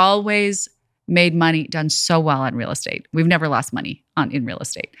it, have always made money, done so well on real estate. We've never lost money in real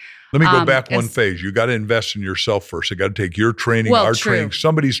estate. Let me go back one phase. You got to invest in yourself first. You got to take your training, our training,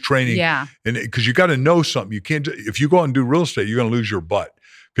 somebody's training. Yeah. And because you got to know something. You can't, if you go out and do real estate, you're going to lose your butt.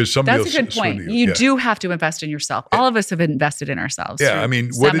 because somebody That's else. a good point. You do have to invest in yourself. All of us have invested in ourselves. Yeah, I mean,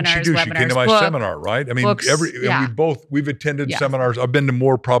 what did she do? She came to my seminar, right? I mean, books, and we've attended seminars. I've been to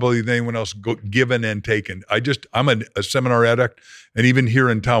more probably than anyone else, given and taken. I'm a seminar addict, and even here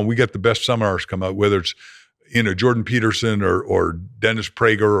in town, we get the best seminars come out, whether it's Jordan Peterson or Dennis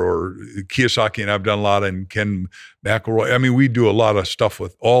Prager or Kiyosaki, and I've done a lot, and Ken McElroy. I mean, we do a lot of stuff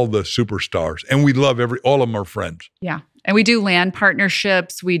with all the superstars, and we love all of them are friends. Yeah. And we do land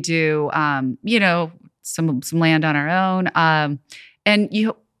partnerships. We do, some land on our own. And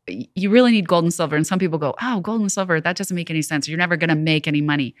you really need gold and silver. And some people go, oh, gold and silver, that doesn't make any sense. You're never going to make any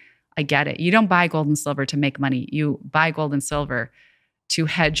money. I get it. You don't buy gold and silver to make money. You buy gold and silver to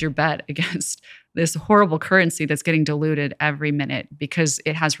hedge your bet against this horrible currency that's getting diluted every minute because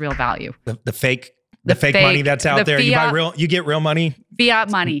it has real value. The fake money that's out there. You get real money.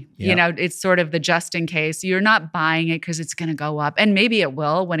 Fiat money. Yeah. It's sort of the just in case. You're not buying it because it's going to go up. And maybe it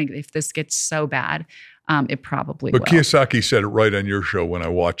will if this gets so bad. It probably will. But Kiyosaki said it right on your show when I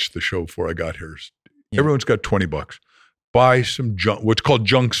watched the show before I got here. Everyone's got $20. Buy some junk, what's called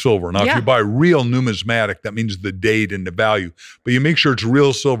junk silver. Now, if you buy real numismatic, that means the date and the value. But you make sure it's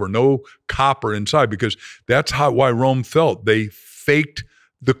real silver, no copper inside, because that's why Rome felt. They faked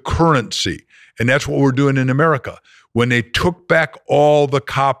the currency. And that's what we're doing in America. When they took back all the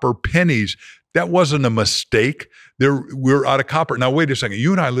copper pennies, that wasn't a mistake. We're out of copper. Now, wait a second.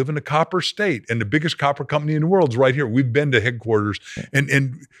 You and I live in a copper state, and the biggest copper company in the world is right here. We've been to headquarters,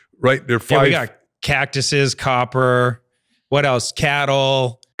 and right there. We got cactuses, copper. What else?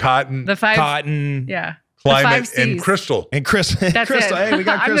 Cattle, cotton, cotton. Yeah. Climate and crystal. And crystal. That's crystal. It. Hey, we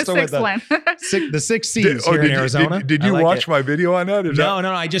got crystal with one. The 6 C's here in Arizona. Did you watch my video on that?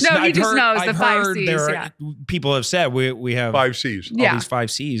 No. He just knows the 5 C's. People have said we have 5 C's. All these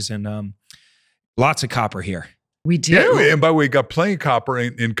 5 C's and lots of copper here. We do. Yeah, and by the way, we got plenty of copper,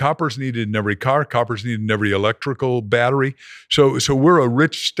 and copper's needed in every car. Copper's needed in every electrical battery. So we're a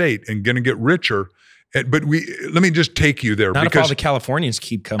rich state and going to get richer. But let me just take you there. Not because if all the Californians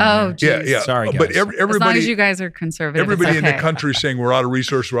keep coming. Oh, yeah. Sorry, guys. But everybody, as long as you guys are conservative, everybody in the country is saying we're out of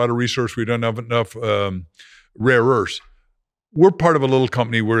resource. We don't have enough rare earths. We're part of a little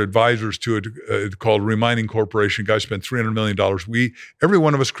company. We're advisors to it called Remining Corporation. Guys spend $300 million. Every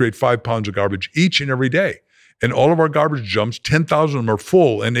one of us create 5 pounds of garbage each and every day. And all of our garbage dumps, 10,000 of them are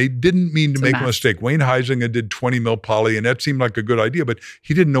full, and they didn't mean to make a mistake. Wayne Huizinga did 20 mil poly, and that seemed like a good idea, but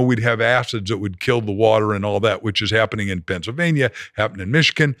he didn't know we'd have acids that would kill the water and all that, which is happening in Pennsylvania, happening in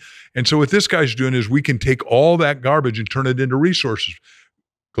Michigan. And so what this guy's doing is we can take all that garbage and turn it into resources.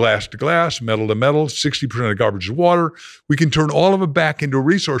 Glass to glass, metal to metal, 60% of garbage is water. We can turn all of it back into a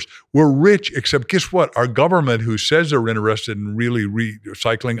resource. We're rich, except guess what? Our government, who says they're interested in really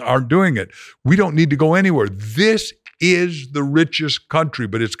recycling, aren't doing it. We don't need to go anywhere. This is the richest country,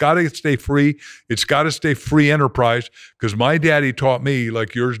 but it's got to stay free. It's got to stay free enterprise, because my daddy taught me,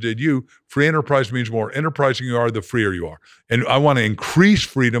 like yours did you, free enterprise means more enterprising you are, the freer you are. And I want to increase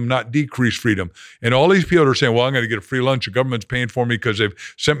freedom, not decrease freedom. And all these people are saying, well, I'm going to get a free lunch. The government's paying for me because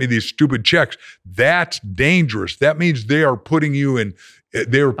they've sent me these stupid checks. That's dangerous. That means they are putting you in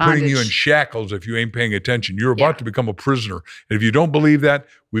putting you in shackles if you ain't paying attention. You're about to become a prisoner. And if you don't believe that,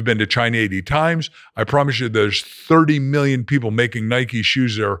 we've been to China 80 times. I promise you there's 30 million people making Nike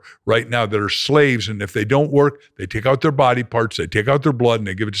shoes there right now that are slaves. And if they don't work, they take out their body parts, they take out their blood, and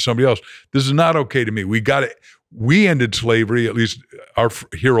they give it to somebody else. This is not okay to me. We ended slavery, at least our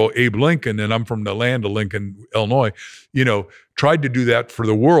hero Abe Lincoln, and I'm from the land of Lincoln, Illinois, tried to do that for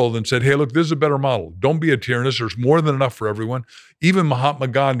the world and said, hey, look, this is a better model. Don't be a tyrannist. There's more than enough for everyone. Even Mahatma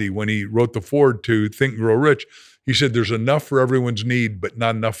Gandhi, when he wrote the foreword to Think and Grow Rich, he said there's enough for everyone's need, but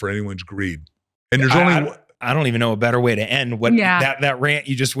not enough for anyone's greed. And there's I don't even know a better way to end that rant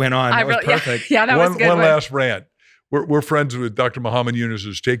you just went on. That was perfect. Yeah, that was good. One last rant. We're friends with Dr. Muhammad Yunus,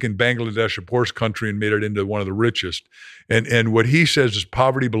 who's taken Bangladesh, a poor country, and made it into one of the richest. And what he says is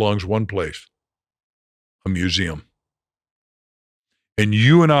poverty belongs one place, a museum. And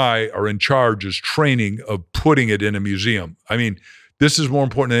you and I are in charge as training of putting it in a museum. I mean, this is more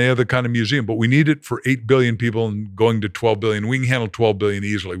important than any other kind of museum, but we need it for 8 billion people and going to 12 billion. We can handle 12 billion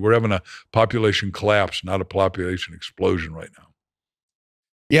easily. We're having a population collapse, not a population explosion right now.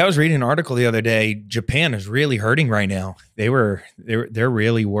 Yeah, I was reading an article the other day. Japan is really hurting right now. They're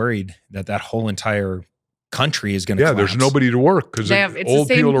really worried that whole entire country is going to collapse. There's nobody to work because old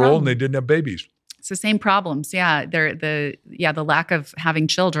people are old and they didn't have babies. It's the same problems. Yeah, the lack of having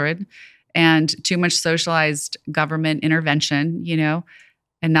children and too much socialized government intervention, and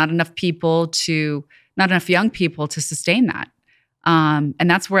not enough young people to sustain that. And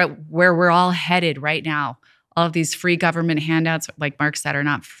that's where we're all headed right now. all of these free government handouts, like Mark said, are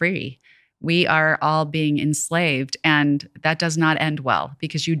not free. We are all being enslaved, and that does not end well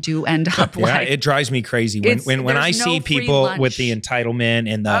because you do end up it drives me crazy when I see people with the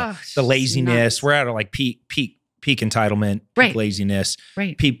entitlement and the laziness. Nuts. We're at a like peak entitlement, peak laziness,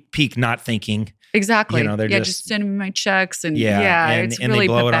 peak not thinking. Exactly. They're just sending me my checks and and it's really they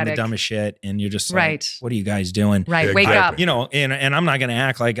blow pathetic. it on the dumbest shit, and you're just like, what are you guys doing? Right. Yeah, Wake exactly. up. And I'm not going to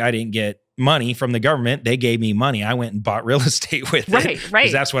act like I didn't get money from the government. They gave me money. I went and bought real estate with it. Right.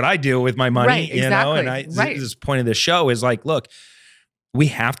 Because that's what I do with my money. Right, exactly. And this point of the show is like, look, we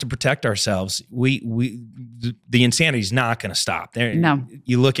have to protect ourselves. The insanity is not going to stop. No.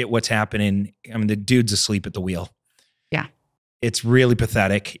 You look at what's happening. I mean, the dude's asleep at the wheel. Yeah. It's really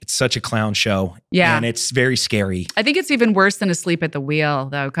pathetic. It's such a clown show. Yeah. And it's very scary. I think it's even worse than asleep at the wheel,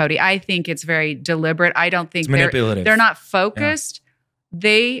 though, Cody. I think it's very deliberate. I don't think It's manipulative. they're not focused.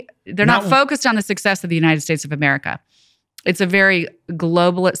 They're not focused on the success of the United States of America. It's a very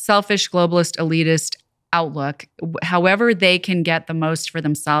selfish, globalist, elitist outlook. However they can get the most for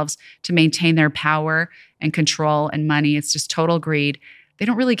themselves to maintain their power and control and money. It's just total greed. They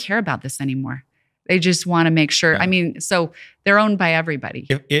don't really care about this anymore. They just want to make sure. Yeah. So they're owned by everybody.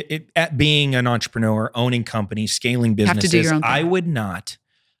 At being an entrepreneur, owning companies, scaling businesses, do your own thing. I would not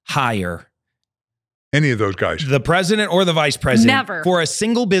hire Any of those guys. the president or the vice president Never. for a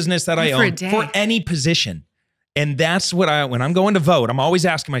single business that I Not for a own day. for any position. And that's what when I'm going to vote, I'm always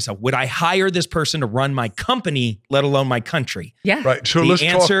asking myself, would I hire this person to run my company, let alone my country? Yeah. Right. So The let's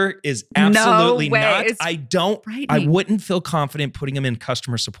answer is absolutely No way. not. It's I frightening. wouldn't feel confident putting them in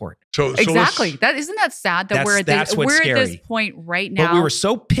customer support. So Exactly. Isn't that sad that That's what's we're at this scary. point right now? But we were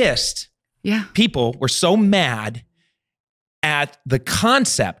so pissed. Yeah. People were so mad at the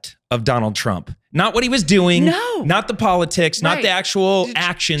concept of Donald Trump. Not what he was doing. No. Not the politics, not Right. the actual Just-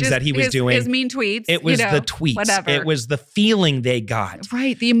 actions just that he was doing. His mean tweets. It was the tweets. Whatever. It was the feeling they got.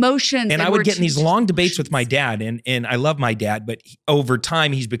 Right. The emotions. And I would get in these long debates with my dad, and I love my dad, but over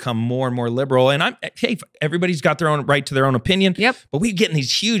time he's become more and more liberal. And hey, everybody's got their own right to their own opinion. Yep. But we'd get in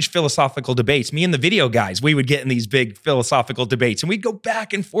these huge philosophical debates. Me and the video guys, we would get in these big philosophical debates, and we'd go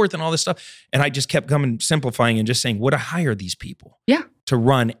back and forth and all this stuff. And I just kept simplifying and just saying, would I hire these people? Yeah. To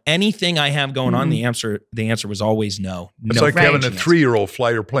run anything I have going on? The answer was always no. It's No like having a chance. 3-year-old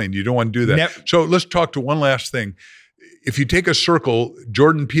fly your plane. You don't want to do that. So let's talk to one last thing. If you take a circle,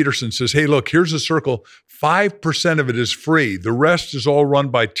 Jordan Peterson says, hey, look, here's a circle. 5% of it is free. The rest is all run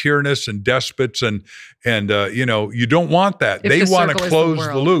by tyrannists and despots. And you don't want that. If They the want to circle is the close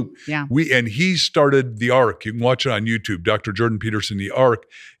the world. loop. Yeah. And he started the ARC. You can watch it on YouTube, Dr. Jordan Peterson, the ARC.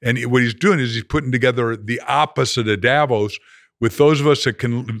 And what he's doing is he's putting together the opposite of Davos, with those of us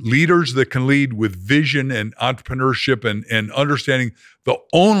leaders that can lead with vision and entrepreneurship and understanding the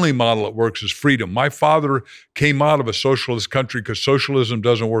only model that works is freedom. My father came out of a socialist country because socialism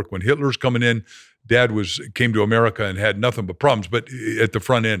doesn't work. When Hitler's coming in, Dad came to America and had nothing but problems, but at the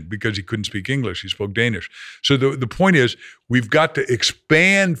front end because he couldn't speak English, he spoke Danish. So the point is, we've got to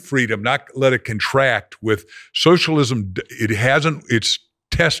expand freedom, not let it contract. With socialism, it's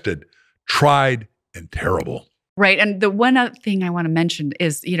tested, tried, and terrible. Right. And the one other thing I want to mention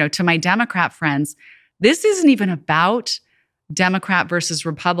is, to my Democrat friends, this isn't even about Democrat versus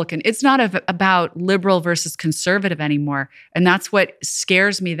Republican. It's not about liberal versus conservative anymore. And that's what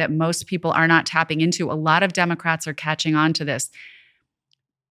scares me, that most people are not tapping into. A lot of Democrats are catching on to this.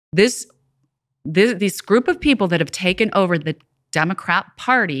 This group of people that have taken over the Democrat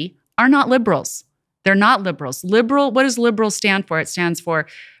Party are not liberals. They're not liberals. What does liberal stand for? It stands for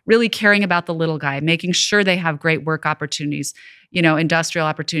really caring about the little guy, making sure they have great work opportunities, industrial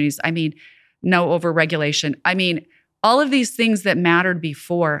opportunities. No overregulation. All of these things that mattered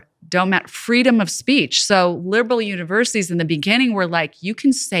before don't matter. Freedom of speech. So liberal universities in the beginning were like, you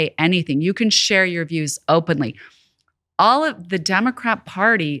can say anything. You can share your views openly. All of the Democrat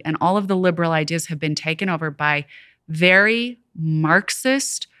Party and all of the liberal ideas have been taken over by very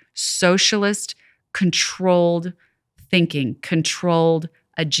Marxist, socialist, controlled thinking, controlled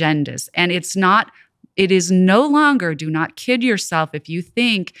agendas. And it is no longer, do not kid yourself if you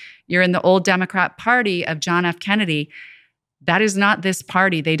think you're in the old Democrat Party of John F. Kennedy. That is not this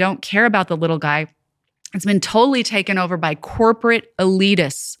party. They don't care about the little guy. It's been totally taken over by corporate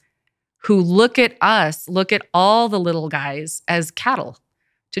elitists who look at all the little guys as cattle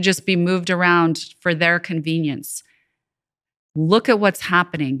to just be moved around for their convenience. Look at what's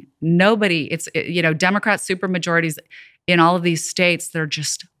happening. Democrat supermajorities in all of these states, they're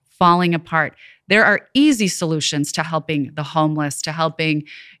just falling apart. There are easy solutions to helping the homeless, to helping,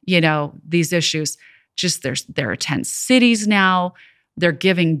 these issues. Just there are tent cities now. They're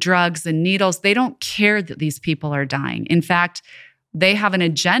giving drugs and needles. They don't care that these people are dying. In fact, they have an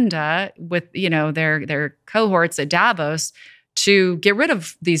agenda with, their cohorts at Davos to get rid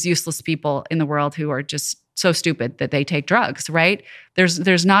of these useless people in the world who are just so stupid that they take drugs, right?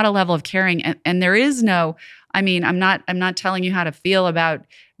 There's not a level of caring, and there is no. I mean, I'm not telling you how to feel about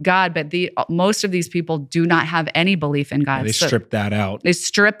God, but most of these people do not have any belief in God. Yeah, they stripped that out. They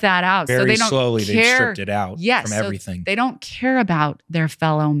stripped that out. Very so they don't slowly. Care. They stripped it out Yes, from everything. They don't care about their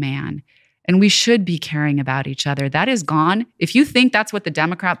fellow man. And we should be caring about each other. That is gone. If you think that's what the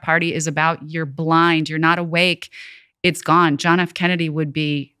Democrat Party is about, you're blind. You're not awake. It's gone. John F. Kennedy would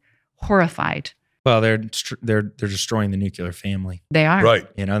be horrified. Well, they're destroying the nuclear family. They are. Right.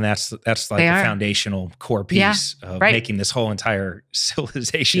 And that's like the foundational core piece of making this whole entire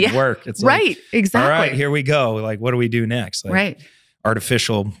civilization work. It's like, right. Exactly. all right, here we go. Like, what do we do next? Like, right.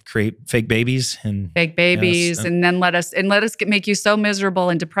 Artificial create fake babies and then let us make you so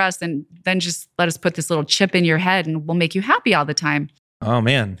miserable and depressed, and then just let us put this little chip in your head and we'll make you happy all the time. Oh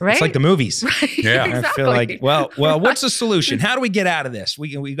man, right? It's like the movies. Right. Yeah, Exactly. I feel like, well, what's the solution? How do we get out of this?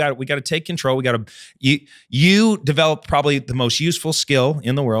 We got to take control. We got to you develop probably the most useful skill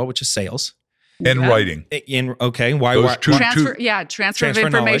in the world, which is sales and writing. Why transfer of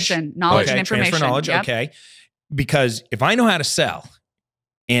information, knowledge and information. Transfer knowledge. Yep. Okay, because if I know how to sell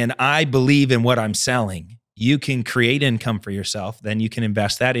and I believe in what I'm selling, you can create income for yourself. Then you can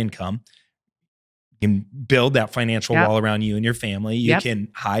invest that income. You can build that financial wall around you and your family. You can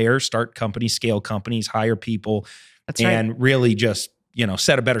start companies, scale companies, hire people, and really just,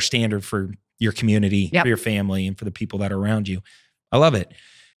 set a better standard for your community, for your family, and for the people that are around you. I love it.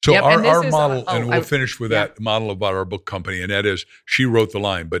 So our model, and we'll finish with that model about our book company, and that is, she wrote the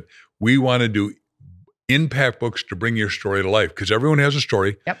line, but we want to do impact books to bring your story to life, because everyone has a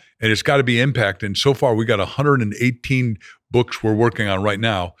story, and it's got to be impact. And so far, we got 118 books we're working on right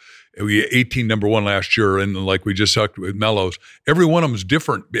now. We had 18 number one last year, and like we just talked with Mellows, every one of them is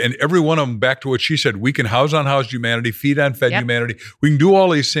different. And every one of them, back to what she said, we can house on housed humanity, feed on fed humanity. We can do all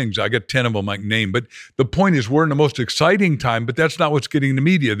these things. I got 10 of them I can name. But the point is, we're in the most exciting time, but that's not what's getting the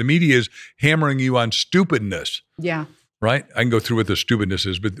media. The media is hammering you on stupidness. Yeah. Right? I can go through what the stupidness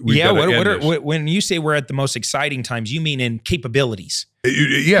is, but we've got to end this. When you say we're at the most exciting times, you mean in capabilities.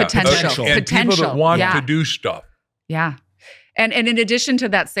 Potential. And people that want to do stuff. Yeah. And in addition to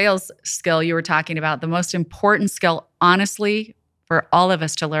that sales skill you were talking about, the most important skill, honestly, for all of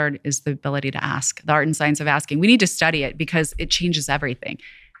us to learn is the ability to ask, the art and science of asking. We need to study it because it changes everything.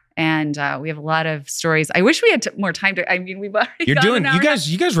 And we have a lot of stories. I wish we had more time to. I mean, we've already. You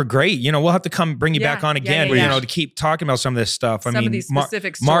guys were great. We'll have to bring you back on again. To keep talking about some of this stuff. Some of these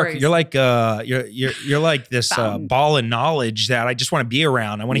specific stories. Mark, you're like you're like this ball of knowledge that I just want to be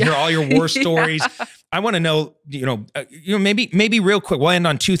around. I want to hear all your war stories. I want to know, maybe real quick. We'll end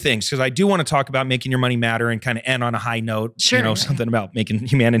on two things because I do want to talk about making your money matter and kind of end on a high note. Sure. Something about making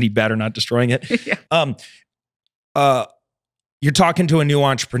humanity better, not destroying it. You're talking to a new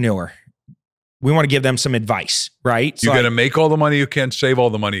entrepreneur. We want to give them some advice, right? You got to make all the money you can, save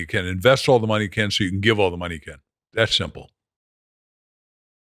all the money you can, invest all the money you can so you can give all the money you can. That's simple.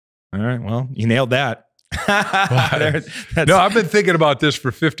 All right. Well, you nailed that. No, I've been thinking about this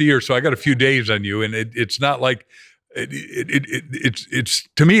for 50 years, so I got a few days on you, and it's not like it's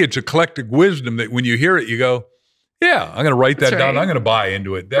to me, it's eclectic wisdom that when you hear it, you go, yeah, I'm going to write that down. I'm going to buy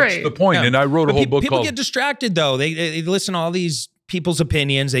into it. That's the point. Yeah. And I wrote a whole book people called... People get distracted, though. They listen to all these people's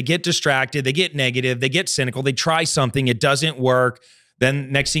opinions. They get distracted. They get negative. They get cynical. They try something. It doesn't work.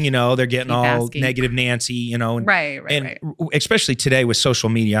 Then next thing you know, they're getting negative Nancy, and, right. Especially today with social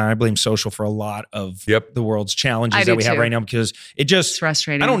media. I blame social for a lot of the world's challenges that we have right now because it's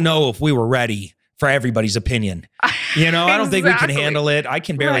frustrating. I don't know if we were ready for everybody's opinion. I don't think we can handle it. I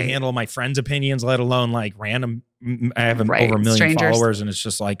can barely handle my friends' opinions, let alone like random. I have over 1 million followers, and it's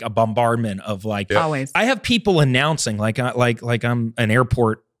just like a bombardment of like. Always. I have people announcing like I'm an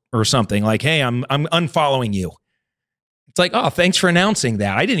airport or something. Like, hey, I'm unfollowing you. It's like, oh, thanks for announcing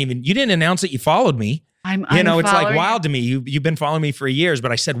that. You didn't announce that you followed me. It's like wild to me. You've been following me for years,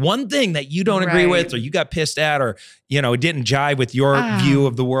 but I said one thing that you don't agree with, or you got pissed at, or it didn't jive with your view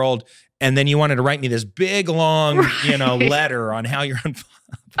of the world. And then you wanted to write me this big, long, letter on how you're unfollowing.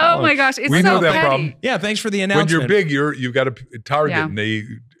 Oh my gosh, we know that problem. Yeah, thanks for the announcement. When you're big, you've got a target, and they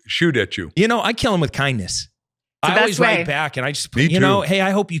shoot at you. I kill them with kindness. I always write back, and I just, hey, I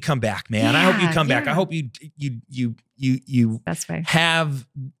hope you come back, man. I hope you come back. I hope you have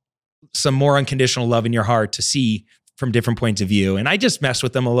some more unconditional love in your heart to see from different points of view. And I just mess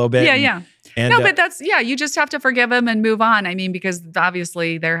with them a little bit. Yeah. And, but you just have to forgive them and move on. I mean, because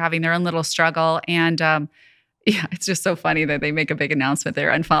obviously they're having their own little struggle. And Yeah, it's just so funny that they make a big announcement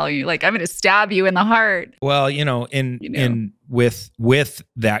they're unfollowing you. Like, I'm going to stab you in the heart. Well, in with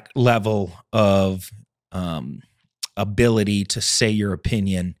that level of ability to say your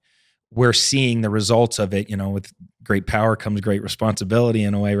opinion, we're seeing the results of it. With great power comes great responsibility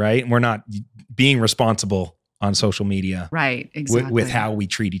in a way, right? And we're not being responsible on social media, right? Exactly. With how we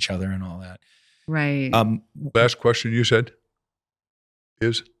treat each other and all that, right? Last question you said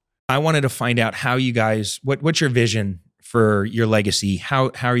is. I wanted to find out how you guys, what's your vision for your legacy?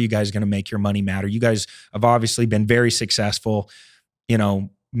 How are you guys going to make your money matter? You guys have obviously been very successful,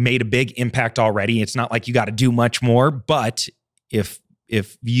 made a big impact already. It's not like you got to do much more, but if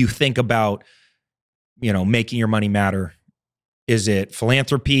you think about, making your money matter, is it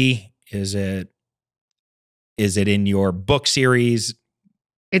philanthropy? Is it in your book series?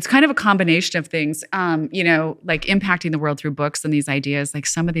 It's kind of a combination of things, like impacting the world through books and these ideas. Like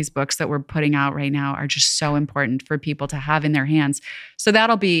some of these books that we're putting out right now are just so important for people to have in their hands. So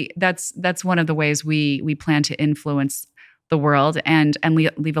that's one of the ways we plan to influence the world and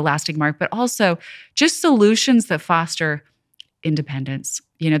leave a lasting mark, but also just solutions that foster independence.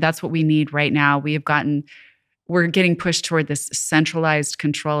 That's what we need right now. We're getting pushed toward this centralized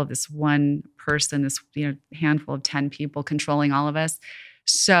control of this one person, this handful of 10 people controlling all of us.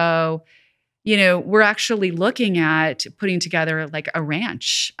 So, we're actually looking at putting together like a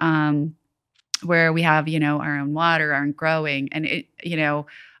ranch where we have, our own water, our own growing, and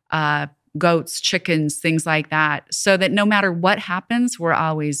goats, chickens, things like that, so that no matter what happens, we're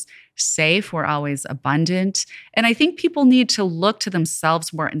always safe, we're always abundant. And I think people need to look to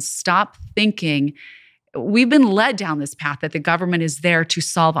themselves more and stop thinking we've been led down this path that the government is there to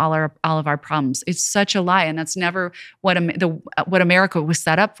solve all of our problems. It's such a lie, and that's never what America was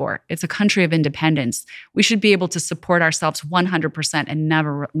set up for. It's a country of independence. We should be able to support ourselves 100% and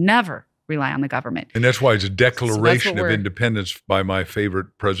never rely on the government. And that's why it's a declaration of independence by my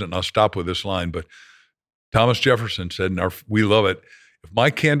favorite president. I'll stop with this line, but Thomas Jefferson said, and we love it, if my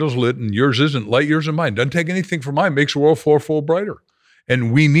candle's lit and yours isn't, light yours and mine. Doesn't take anything from mine, makes the world fourfold brighter.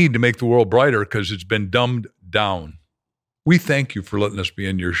 And we need to make the world brighter because it's been dumbed down. We thank you for letting us be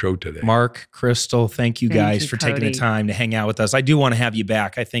in your show today. Mark, Crystal, thank you guys for taking the time to hang out with us. I do want to have you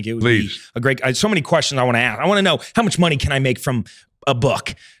back. I think it would be a great, so many questions I want to ask. I want to know, how much money can I make from a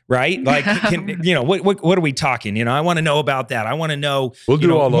book, right? Like, what are we talking? I want to know about that. I want to know, we'll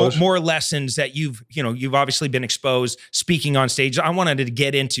do all those. More lessons that you've obviously been exposed speaking on stage. I wanted to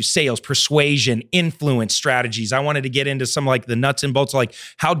get into sales, persuasion, influence strategies. I wanted to get into some like the nuts and bolts, like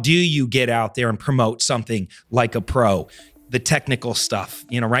how do you get out there and promote something like a pro? The technical stuff.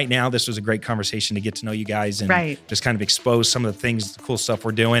 Right now, this was a great conversation to get to know you guys and just kind of expose some of the things, the cool stuff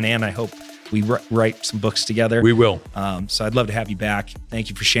we're doing. And I hope we write some books together. We will. So I'd love to have you back. Thank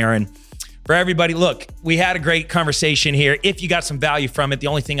you for sharing. For everybody, look, we had a great conversation here. If you got some value from it, the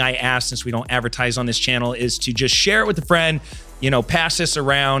only thing I ask, since we don't advertise on this channel, is to just share it with a friend, pass this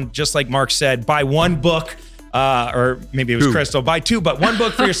around. Just like Mark said, buy one book, or maybe it was Crystal, buy two, but one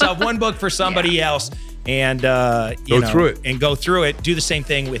book for yourself, one book for somebody else. And go through it. Do the same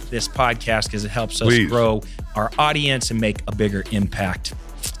thing with this podcast because it helps us grow our audience and make a bigger impact.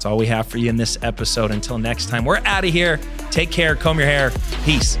 That's all we have for you in this episode. Until next time, we're out of here. Take care. Comb your hair.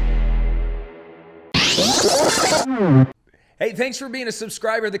 Peace. Hey, thanks for being a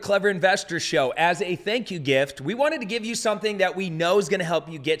subscriber of the Clever Investor Show. As a thank you gift, we wanted to give you something that we know is going to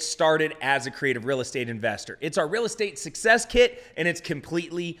help you get started as a creative real estate investor. It's our Real Estate Success Kit, and it's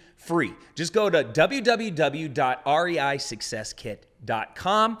completely free. Just go to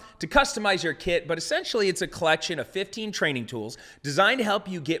www.reisuccesskit.com to customize your kit, but essentially it's a collection of 15 training tools designed to help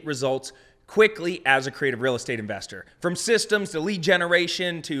you get results quickly as a creative real estate investor. From systems to lead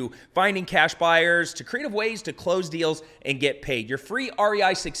generation to finding cash buyers to creative ways to close deals and get paid. Your free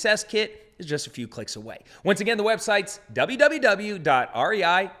REI Success Kit is just a few clicks away. Once again, the website's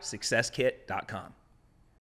www.reisuccesskit.com.